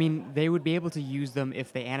 Yeah, I mean they would be able to use them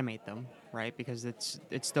if they animate them, right? Because it's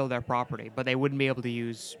still their property, but they wouldn't be able to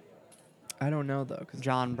use. I don't know though, because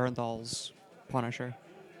John Bernthal's Punisher.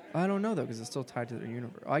 I don't know though, because it's still tied to their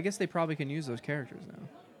universe. I guess they probably can use those characters now.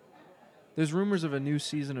 There's rumors of a new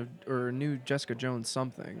season or a new Jessica Jones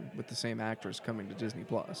something with the same actress coming to Disney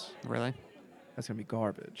Plus. Really? That's gonna be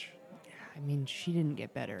garbage. I mean, she didn't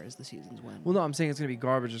get better as the seasons went. Well, no, I'm saying it's gonna be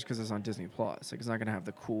garbage just because it's on Disney Plus. Like, it's not gonna have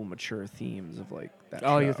the cool, mature themes of like that.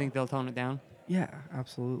 Oh, show. you think they'll tone it down? Yeah,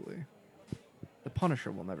 absolutely. The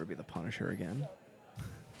Punisher will never be the Punisher again.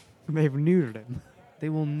 They've neutered him. They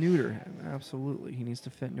will neuter him. Absolutely, he needs to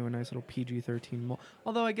fit into a nice little PG-13 mold.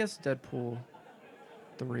 Although I guess Deadpool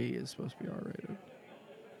 3 is supposed to be R-rated.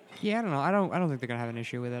 Yeah, I don't know. I don't think they're gonna have an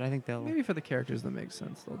issue with it. I think they'll. Maybe for the characters that make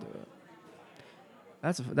sense, they'll do it.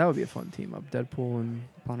 That would be a fun team up. Deadpool and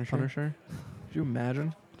Punisher. Could you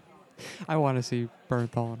imagine? I want to see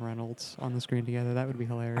Bernthal and Reynolds on the screen together. That would be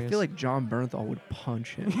hilarious. I feel like John Bernthal would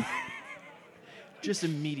punch him. Just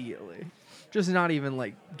immediately. Just not even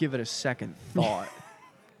like give it a second thought.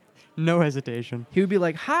 no hesitation. He would be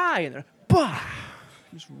like, "Hi," and then bah!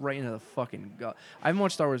 Just right into the fucking gut. I haven't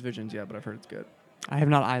watched Star Wars Visions yet, but I've heard it's good. I have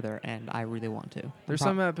not either, and I really want to. There's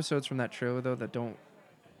some episodes from that trailer though that don't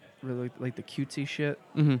really like the cutesy shit.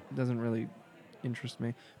 Mm-hmm. Doesn't really interest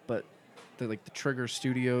me, but the like the Trigger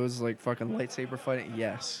Studios like fucking lightsaber fighting.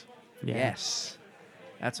 Yes, Yeah. yes,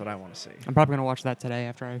 that's what I want to see. I'm probably gonna watch that today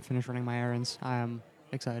after I finish running my errands. I am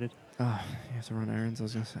excited. You have to run errands. I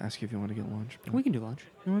was gonna ask you if you want to get lunch. We can do lunch.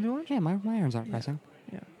 You want to do lunch? Yeah, my errands aren't pressing.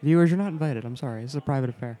 Yeah. Viewers, you're not invited. I'm sorry. This is a private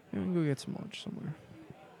affair. Yeah, we can go get some lunch somewhere.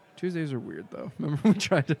 Tuesdays are weird though. Remember we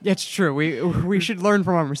tried to. It's true. We should learn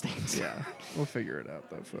from our mistakes. Yeah, we'll figure it out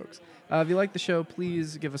though, folks. If you like the show,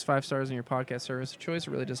 please give us 5 stars in your podcast service of choice.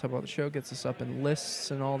 It really does help out the show. Gets us up in lists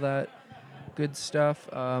and all that good stuff.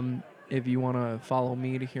 If you want to follow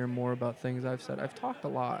me to hear more about things I've said, I've talked a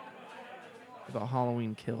lot about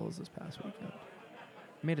Halloween Kills this past weekend.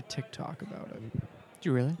 I made a TikTok about it. Did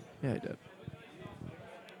you really? Yeah, I did.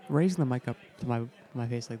 Raising the mic up to my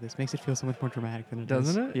face like this makes it feel so much more dramatic than it does.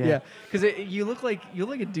 Doesn't it? Yeah. Because you look like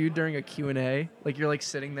a dude during a Q&A. Like you're like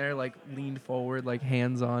sitting there like leaned forward, like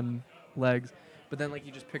hands on legs. But then like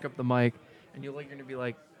you just pick up the mic and you're going to be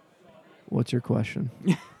like, "What's your question?"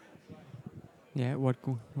 Yeah,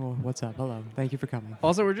 what's up? Hello. Thank you for coming.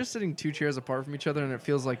 Also, we're just sitting 2 chairs apart from each other and it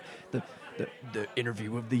feels like the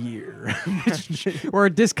interview of the year. We're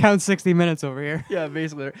at discount 60 minutes over here. Yeah,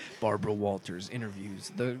 basically. Barbara Walters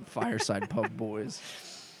interviews the Fireside Pub boys.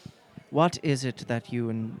 What is it that you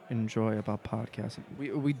enjoy about podcasting?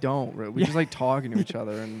 We don't, really. We just like talking to each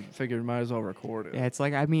other and figured might as well record it. Yeah, it's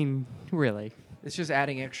like, I mean, really. It's just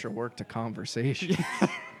adding extra work to conversation.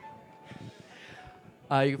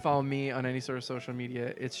 You can follow me on any sort of social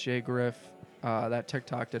media. It's Jay Griff. That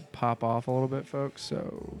TikTok did pop off a little bit, folks.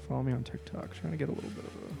 So follow me on TikTok. Trying to get a little bit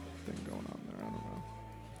of a thing going on there. I don't know.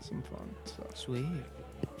 Some fun stuff. Sweet.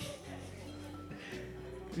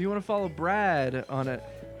 If you want to follow Brad on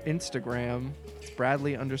Instagram, it's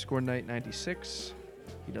Bradley_Knight96.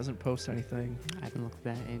 He doesn't post anything. I haven't looked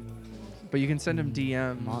at that in But you can send him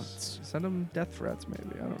DMs. months. Send him death threats,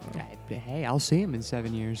 maybe. I don't know. Hey, I'll see him in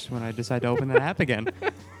 7 years when I decide to open that app again.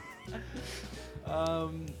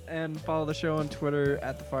 And follow the show on Twitter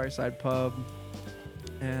at The Fireside Pub.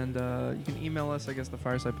 And you can email us, I guess,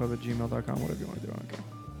 thefiresidepub@gmail.com, whatever you want to do. Okay.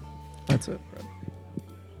 That's it, Brad.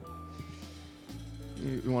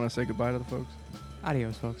 You want to say goodbye to the folks?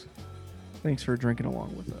 Adios, folks. Thanks for drinking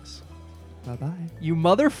along with us. Bye-bye. You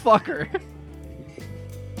motherfucker.